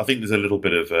 I think there's a little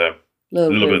bit of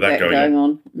that going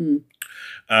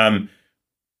on.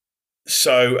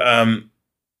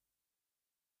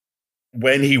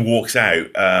 When he walks out,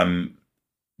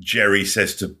 Jerry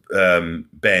says to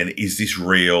Ben, "Is this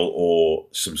real or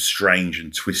some strange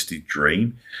and twisted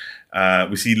dream?"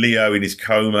 We see Leo in his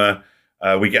coma.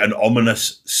 We get an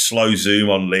ominous slow zoom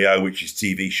on Leo, which is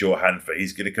TV shorthand for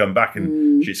he's going to come back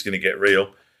and shit's going to get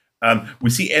real. We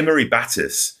see Emery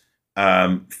Battis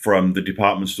from the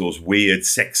department store's weird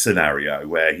sex scenario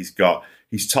where he's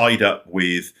tied up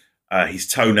with his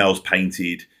toenails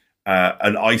painted,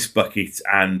 an ice bucket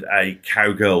and a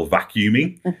cowgirl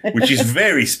vacuuming, which is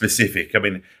very specific. I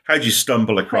mean, how do you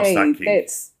stumble across that key?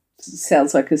 It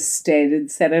sounds like a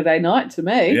standard Saturday night to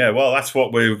me. Yeah, well, that's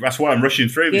why I'm rushing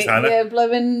through this, Hannah. Yeah,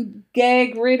 blooming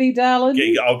gag ready, darling.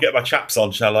 I'll get my chaps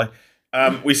on, shall I?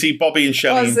 We see Bobby and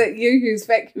Shelley. Oh, is it you who's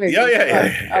vacuuming?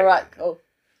 Yeah. All right, cool.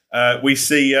 We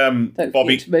see Don't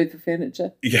Bobby forget to move the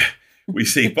furniture. Yeah, we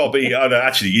see Bobby. Oh no,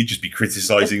 actually, you'd just be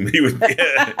criticising me with me.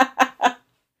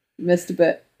 Missed a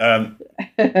bit.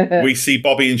 We see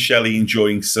Bobby and Shelley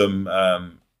enjoying some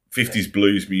 50s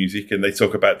blues music, and they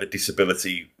talk about the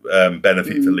disability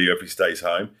benefit for Leo if he stays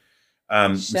home.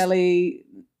 Shelley,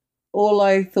 all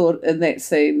I thought in that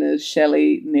scene is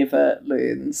Shelley never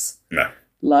learns. No.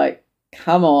 Like,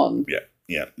 come on.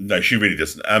 Yeah. No, she really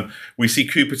doesn't. We see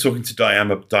Cooper talking to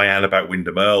Diane about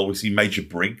Wyndham Earl. We see Major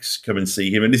Briggs come and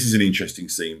see him, and this is an interesting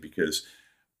scene because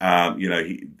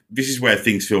this is where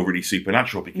things feel really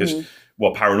supernatural because,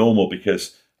 paranormal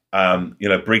because,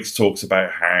 Briggs talks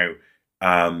about how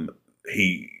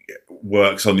he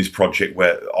works on this project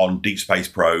on deep space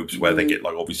probes where they get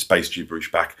like all this space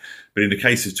gibberish back. But in the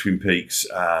case of Twin Peaks,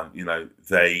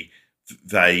 they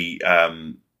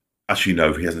actually,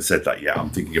 no, he hasn't said that yet.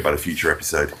 I'm thinking about a future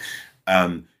episode.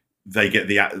 They get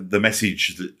the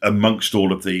message that amongst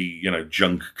all of the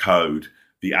junk code,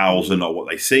 the owls are not what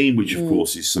they seem, which of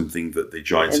course is something that the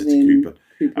giant said to Cooper.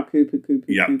 Cooper.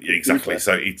 Yeah, exactly. Cooper.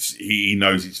 So he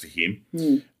knows it's for him.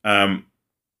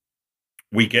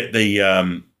 We get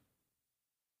the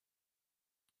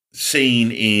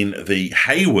scene in the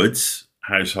Haywoods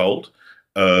household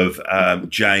of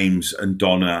James and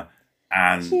Donna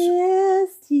and.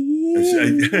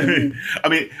 I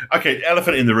mean, okay,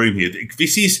 elephant in the room here.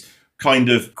 This is kind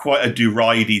of quite a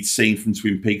derided scene from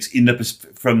Twin Peaks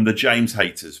from the James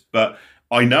haters, but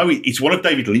I know it's one of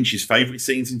David Lynch's favourite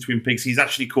scenes in Twin Peaks. He's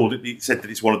actually said that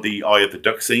it's one of the Eye of the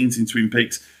Duck scenes in Twin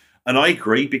Peaks, and I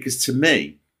agree because to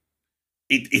me,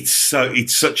 it's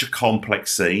such a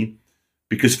complex scene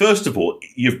because first of all,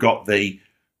 you've got the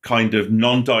kind of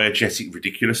non-diegetic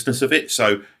ridiculousness of it.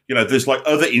 So there's like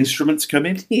other instruments come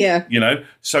in. Yeah.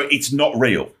 So it's not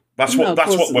real. That's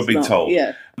what we're being told.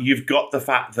 Yeah. You've got the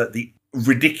fact that the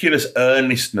ridiculous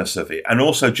earnestness of it, and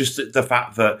also just the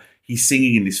fact that he's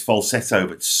singing in this falsetto,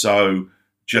 but so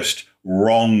just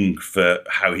wrong for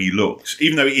how he looks.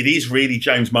 Even though it is really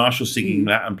James Marshall singing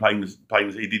that and playing,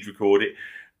 he did record it.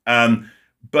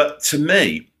 But to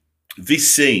me,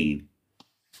 this scene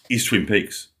is Twin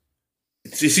Peaks.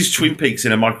 This is Twin Peaks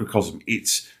in a microcosm.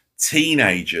 It's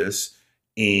teenagers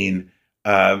living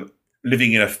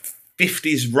in a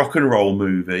 50s rock and roll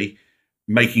movie,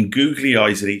 making googly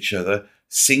eyes at each other,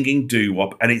 singing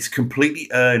doo-wop, and it's completely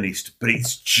earnest, but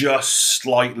it's just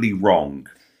slightly wrong.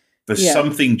 There's Yeah.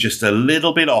 something just a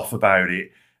little bit off about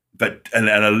it, but and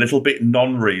a little bit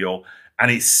non-real,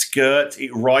 and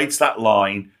it rides that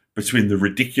line between the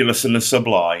ridiculous and the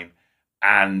sublime,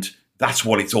 and that's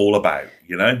what it's all about,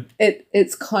 you know?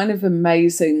 It's kind of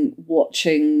amazing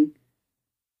watching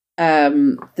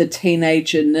the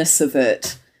teenagerness of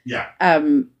it. Yeah.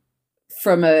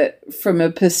 From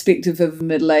a perspective of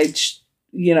middle age,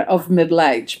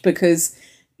 because,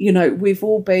 we've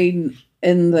all been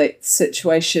in that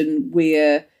situation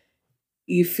where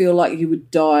you feel like you would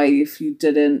die if you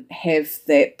didn't have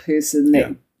that person,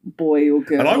 that boy or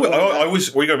girl. And I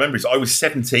was, what you got to remember is I was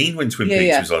 17 when Twin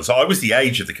Peaks was on, so I was the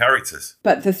age of the characters.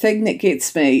 But the thing that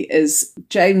gets me is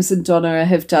James and Donna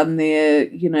have done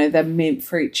they're meant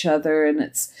for each other, and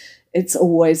it's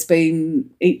always been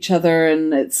each other,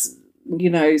 and it's,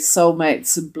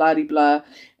 soulmates and blah-de-blah.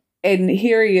 And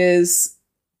here he is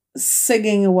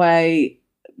singing away,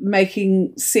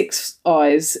 making sex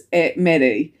eyes at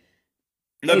Maddie.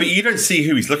 No, but you don't see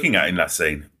who he's looking at in that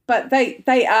scene. But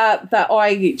they're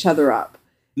eyeing each other up.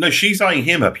 No, she's eyeing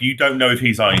him up. You don't know if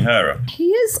he's eyeing her up.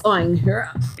 He is eyeing her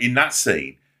up. In that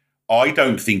scene, I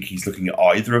don't think he's looking at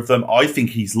either of them. I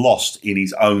think he's lost in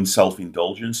his own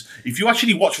self-indulgence. If you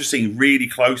actually watch the scene really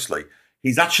closely,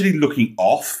 he's actually looking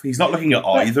off. He's not looking at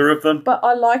either of them. But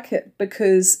I like it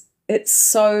because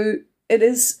that's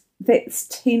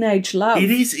teenage love.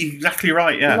 It is exactly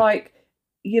right, yeah. Like,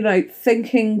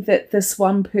 thinking that this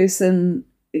one person,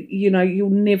 you'll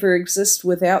never exist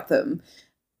without them.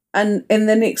 And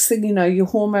the next thing you know, your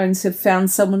hormones have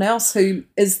found someone else who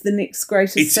is the next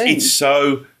greatest thing. It's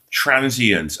so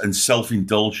transient and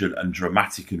self-indulgent and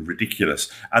dramatic and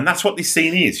ridiculous. And that's what this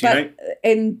scene is, you know?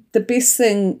 And the best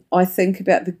thing I think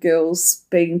about the girls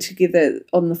being together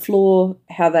on the floor,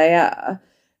 how they are,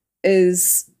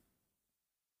 is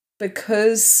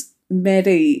because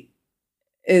Maddie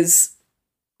is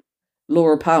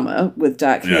Laura Palmer with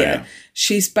dark hair, Yeah.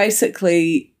 she's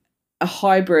basically a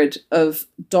hybrid of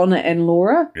Donna and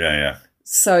Laura. Yeah.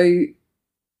 So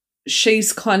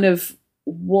she's kind of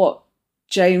what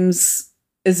James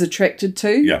is attracted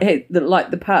to. Yeah.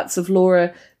 Like the parts of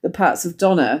Laura, the parts of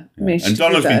Donna meshed And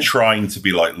Donna's together. been trying to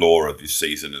be like Laura this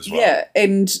season as well. Yeah,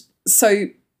 and so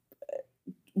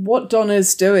what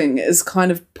Donna's doing is kind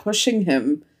of pushing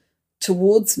him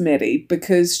towards Maddie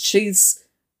because she's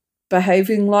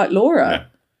behaving like Laura. Yeah.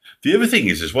 The other thing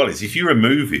is, as well, is if you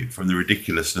remove it from the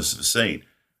ridiculousness of the scene,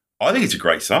 I think it's a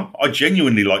great song. I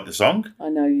genuinely like the song. I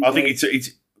know you I do. think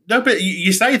it's no, but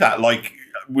you say that like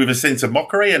with a sense of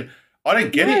mockery, and I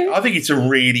don't get it. I think it's a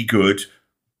really good,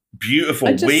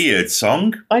 beautiful, weird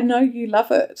song. I know you love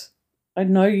it. I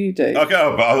know you do.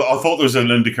 Okay, but I thought there was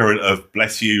an undercurrent of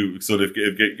bless you sort of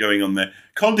going on there.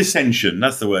 Condescension,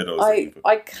 that's the word I was looking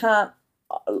for.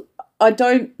 I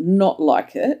don't not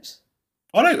like it.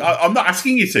 I'm not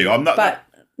asking you to. I'm not. But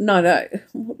no.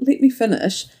 Let me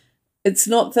finish. It's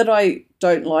not that I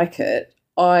don't like it.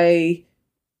 I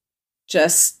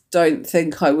just don't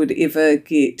think I would ever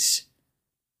get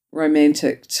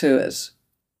romantic to it.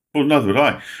 Well, neither would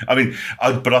I. I mean,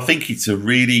 but I think it's a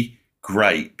really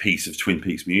great piece of Twin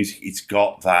Peaks music. It's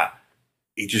got that.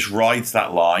 It just rides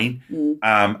that line,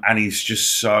 and it's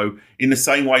just so in the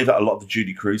same way that a lot of the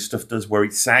Judy Cruz stuff does, where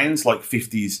it sounds like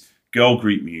 50s girl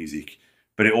group music,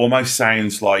 but it almost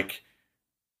sounds like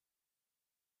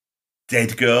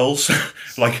dead girls,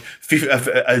 like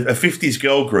a 50s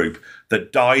girl group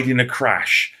that died in a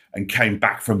crash and came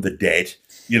back from the dead.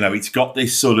 It's got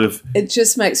this sort of... It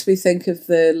just makes me think of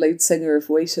the lead singer of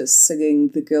Wheatus singing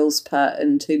the girl's part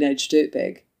in Teenage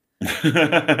Dirtbag.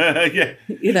 Yeah.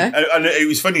 And it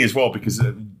was funny as well because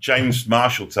James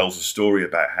Marshall tells a story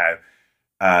about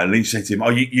how Lynch said to him,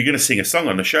 you're going to sing a song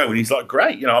on the show? And he's like,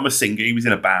 great. I'm a singer. He was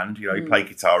in a band. He played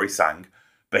guitar, he sang.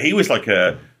 But he was like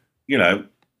a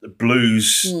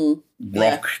blues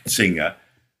rock singer.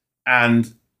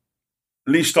 And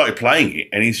Lynch started playing it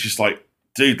and he's just like,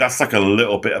 dude, that's like a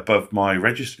little bit above my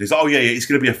register. He's like, yeah, it's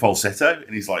going to be a falsetto.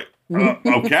 And he's like,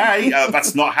 okay,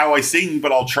 that's not how I sing,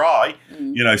 but I'll try.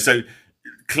 So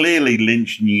clearly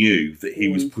Lynch knew that he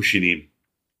was pushing him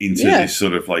into this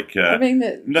sort of like,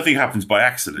 nothing happens by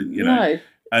accident, No.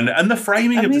 And the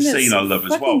framing of the scene I love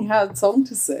as well. It's a fucking hard song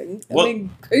to sing.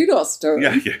 Kudos to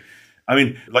him. Yeah. I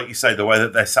mean, like you say, the way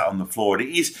that they're sat on the floor,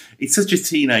 it's such a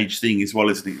teenage thing as well,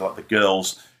 isn't it? Like the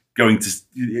girls going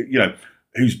to,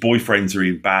 whose boyfriends are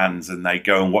in bands and they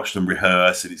go and watch them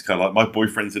rehearse and it's kind of like, my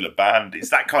boyfriend's in a band. It's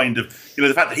that kind of,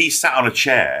 the fact that he's sat on a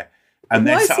chair and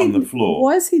they're sat on the floor.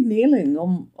 Why is he kneeling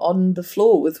on the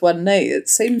floor with one knee? It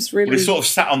seems really... Well, he's sort of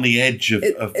sat on the edge of the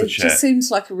chair. It just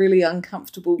seems like a really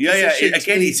uncomfortable position.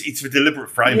 Again, it's for deliberate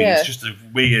framing. Yeah. It's just a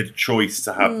weird choice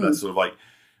to have that sort of like...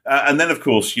 And then, of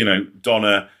course,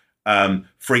 Donna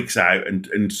freaks out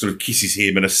and sort of kisses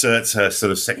him and asserts her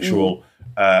sort of sexual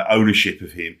ownership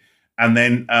of him. And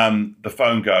then the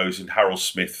phone goes, and Harold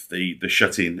Smith, the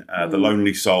shut-in, the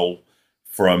lonely soul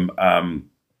from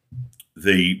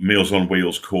the Meals on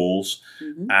Wheels calls.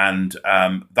 And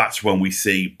that's when we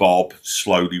see Bob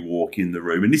slowly walk in the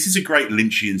room. And this is a great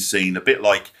Lynchian scene, a bit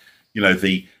like,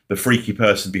 the freaky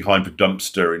person behind the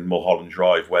dumpster in Mulholland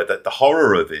Drive, where the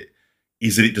horror of it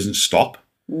is that it doesn't stop.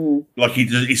 Like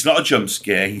it's not a jump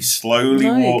scare. He slowly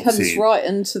walks he comes right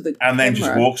into the and then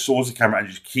just walks towards the camera and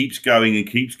just keeps going,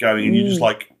 and you're just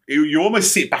like, you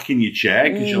almost sit back in your chair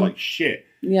because you're like, shit.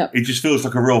 Yeah, it just feels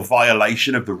like a real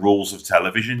violation of the rules of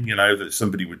television. That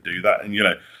somebody would do that,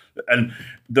 and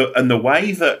the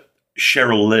way that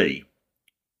Cheryl Lee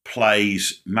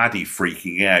plays Maddie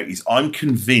freaking out is, I'm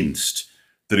convinced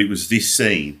that it was this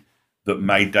scene that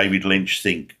made David Lynch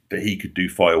think that he could do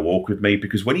Fire Walk with Me,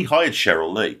 because when he hired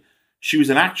Cheryl Lee, she was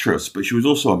an actress, but she was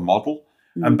also a model.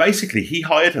 And basically he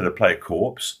hired her to play a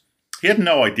corpse. He had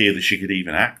no idea that she could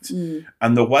even act.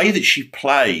 And the way that she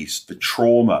plays the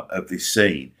trauma of this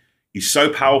scene is so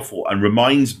powerful and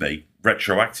reminds me,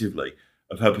 retroactively,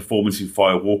 of her performance in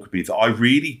Fire Walk with Me, that I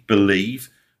really believe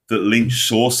that Lynch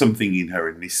saw something in her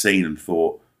in this scene and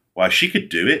thought, wow, she could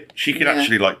do it. She could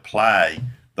actually play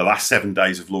the last 7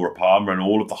 days of Laura Palmer and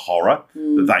all of the horror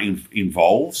that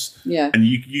involves. Yeah. And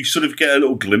you sort of get a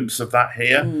little glimpse of that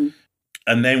here.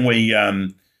 And then we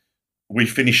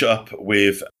finish up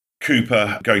with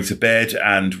Cooper going to bed,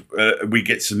 and we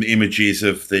get some images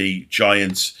of the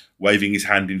giant waving his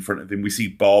hand in front of him. We see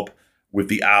Bob with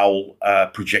the owl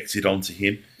projected onto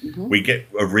him. We get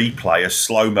a replay, a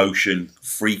slow motion,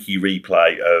 freaky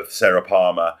replay of Sarah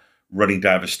Palmer running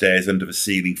down the stairs under the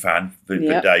ceiling fan the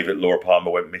day that Laura Palmer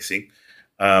went missing.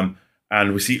 And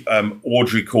we see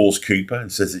Audrey calls Cooper and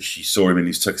says that she saw him in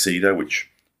his tuxedo, which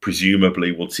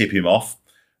presumably will tip him off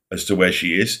as to where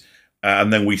she is.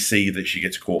 And then we see that she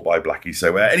gets caught by Blackie.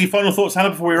 So any final thoughts, Hannah,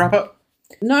 before we wrap up?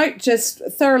 No, just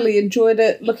thoroughly enjoyed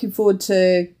it. Looking forward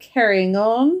to carrying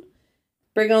on.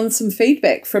 Bring on some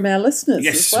feedback from our listeners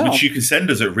as well. Which you can send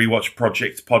us at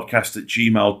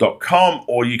rewatchprojectpodcast@gmail.com,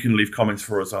 or you can leave comments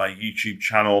for us on our YouTube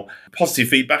channel. Positive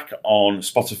feedback on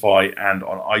Spotify and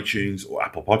on iTunes, or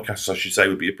Apple Podcasts, I should say,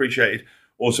 would be appreciated.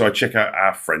 Also, I check out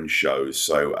our friends' shows.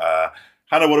 So,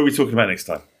 Hannah, what are we talking about next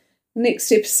time?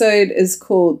 Next episode is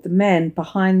called The Man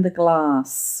Behind the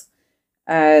Glass.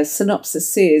 Synopsis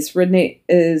says Renette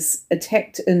is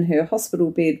attacked in her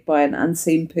hospital bed by an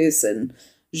unseen person.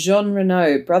 Jean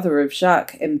Renault, brother of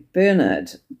Jacques and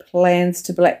Bernard, plans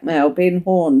to blackmail Ben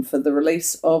Horne for the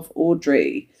release of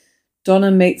Audrey.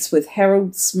 Donna meets with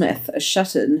Harold Smith, a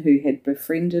shut-in who had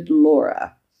befriended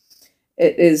Laura.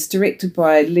 It is directed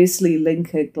by Leslie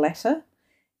Linker Glatter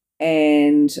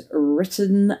and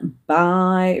written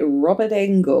by Robert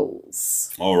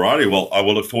Engels. Alrighty, well, I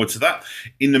will look forward to that.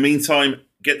 In the meantime,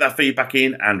 get that feedback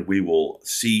in, and we will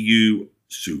see you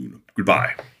soon.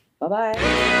 Goodbye. Bye-bye.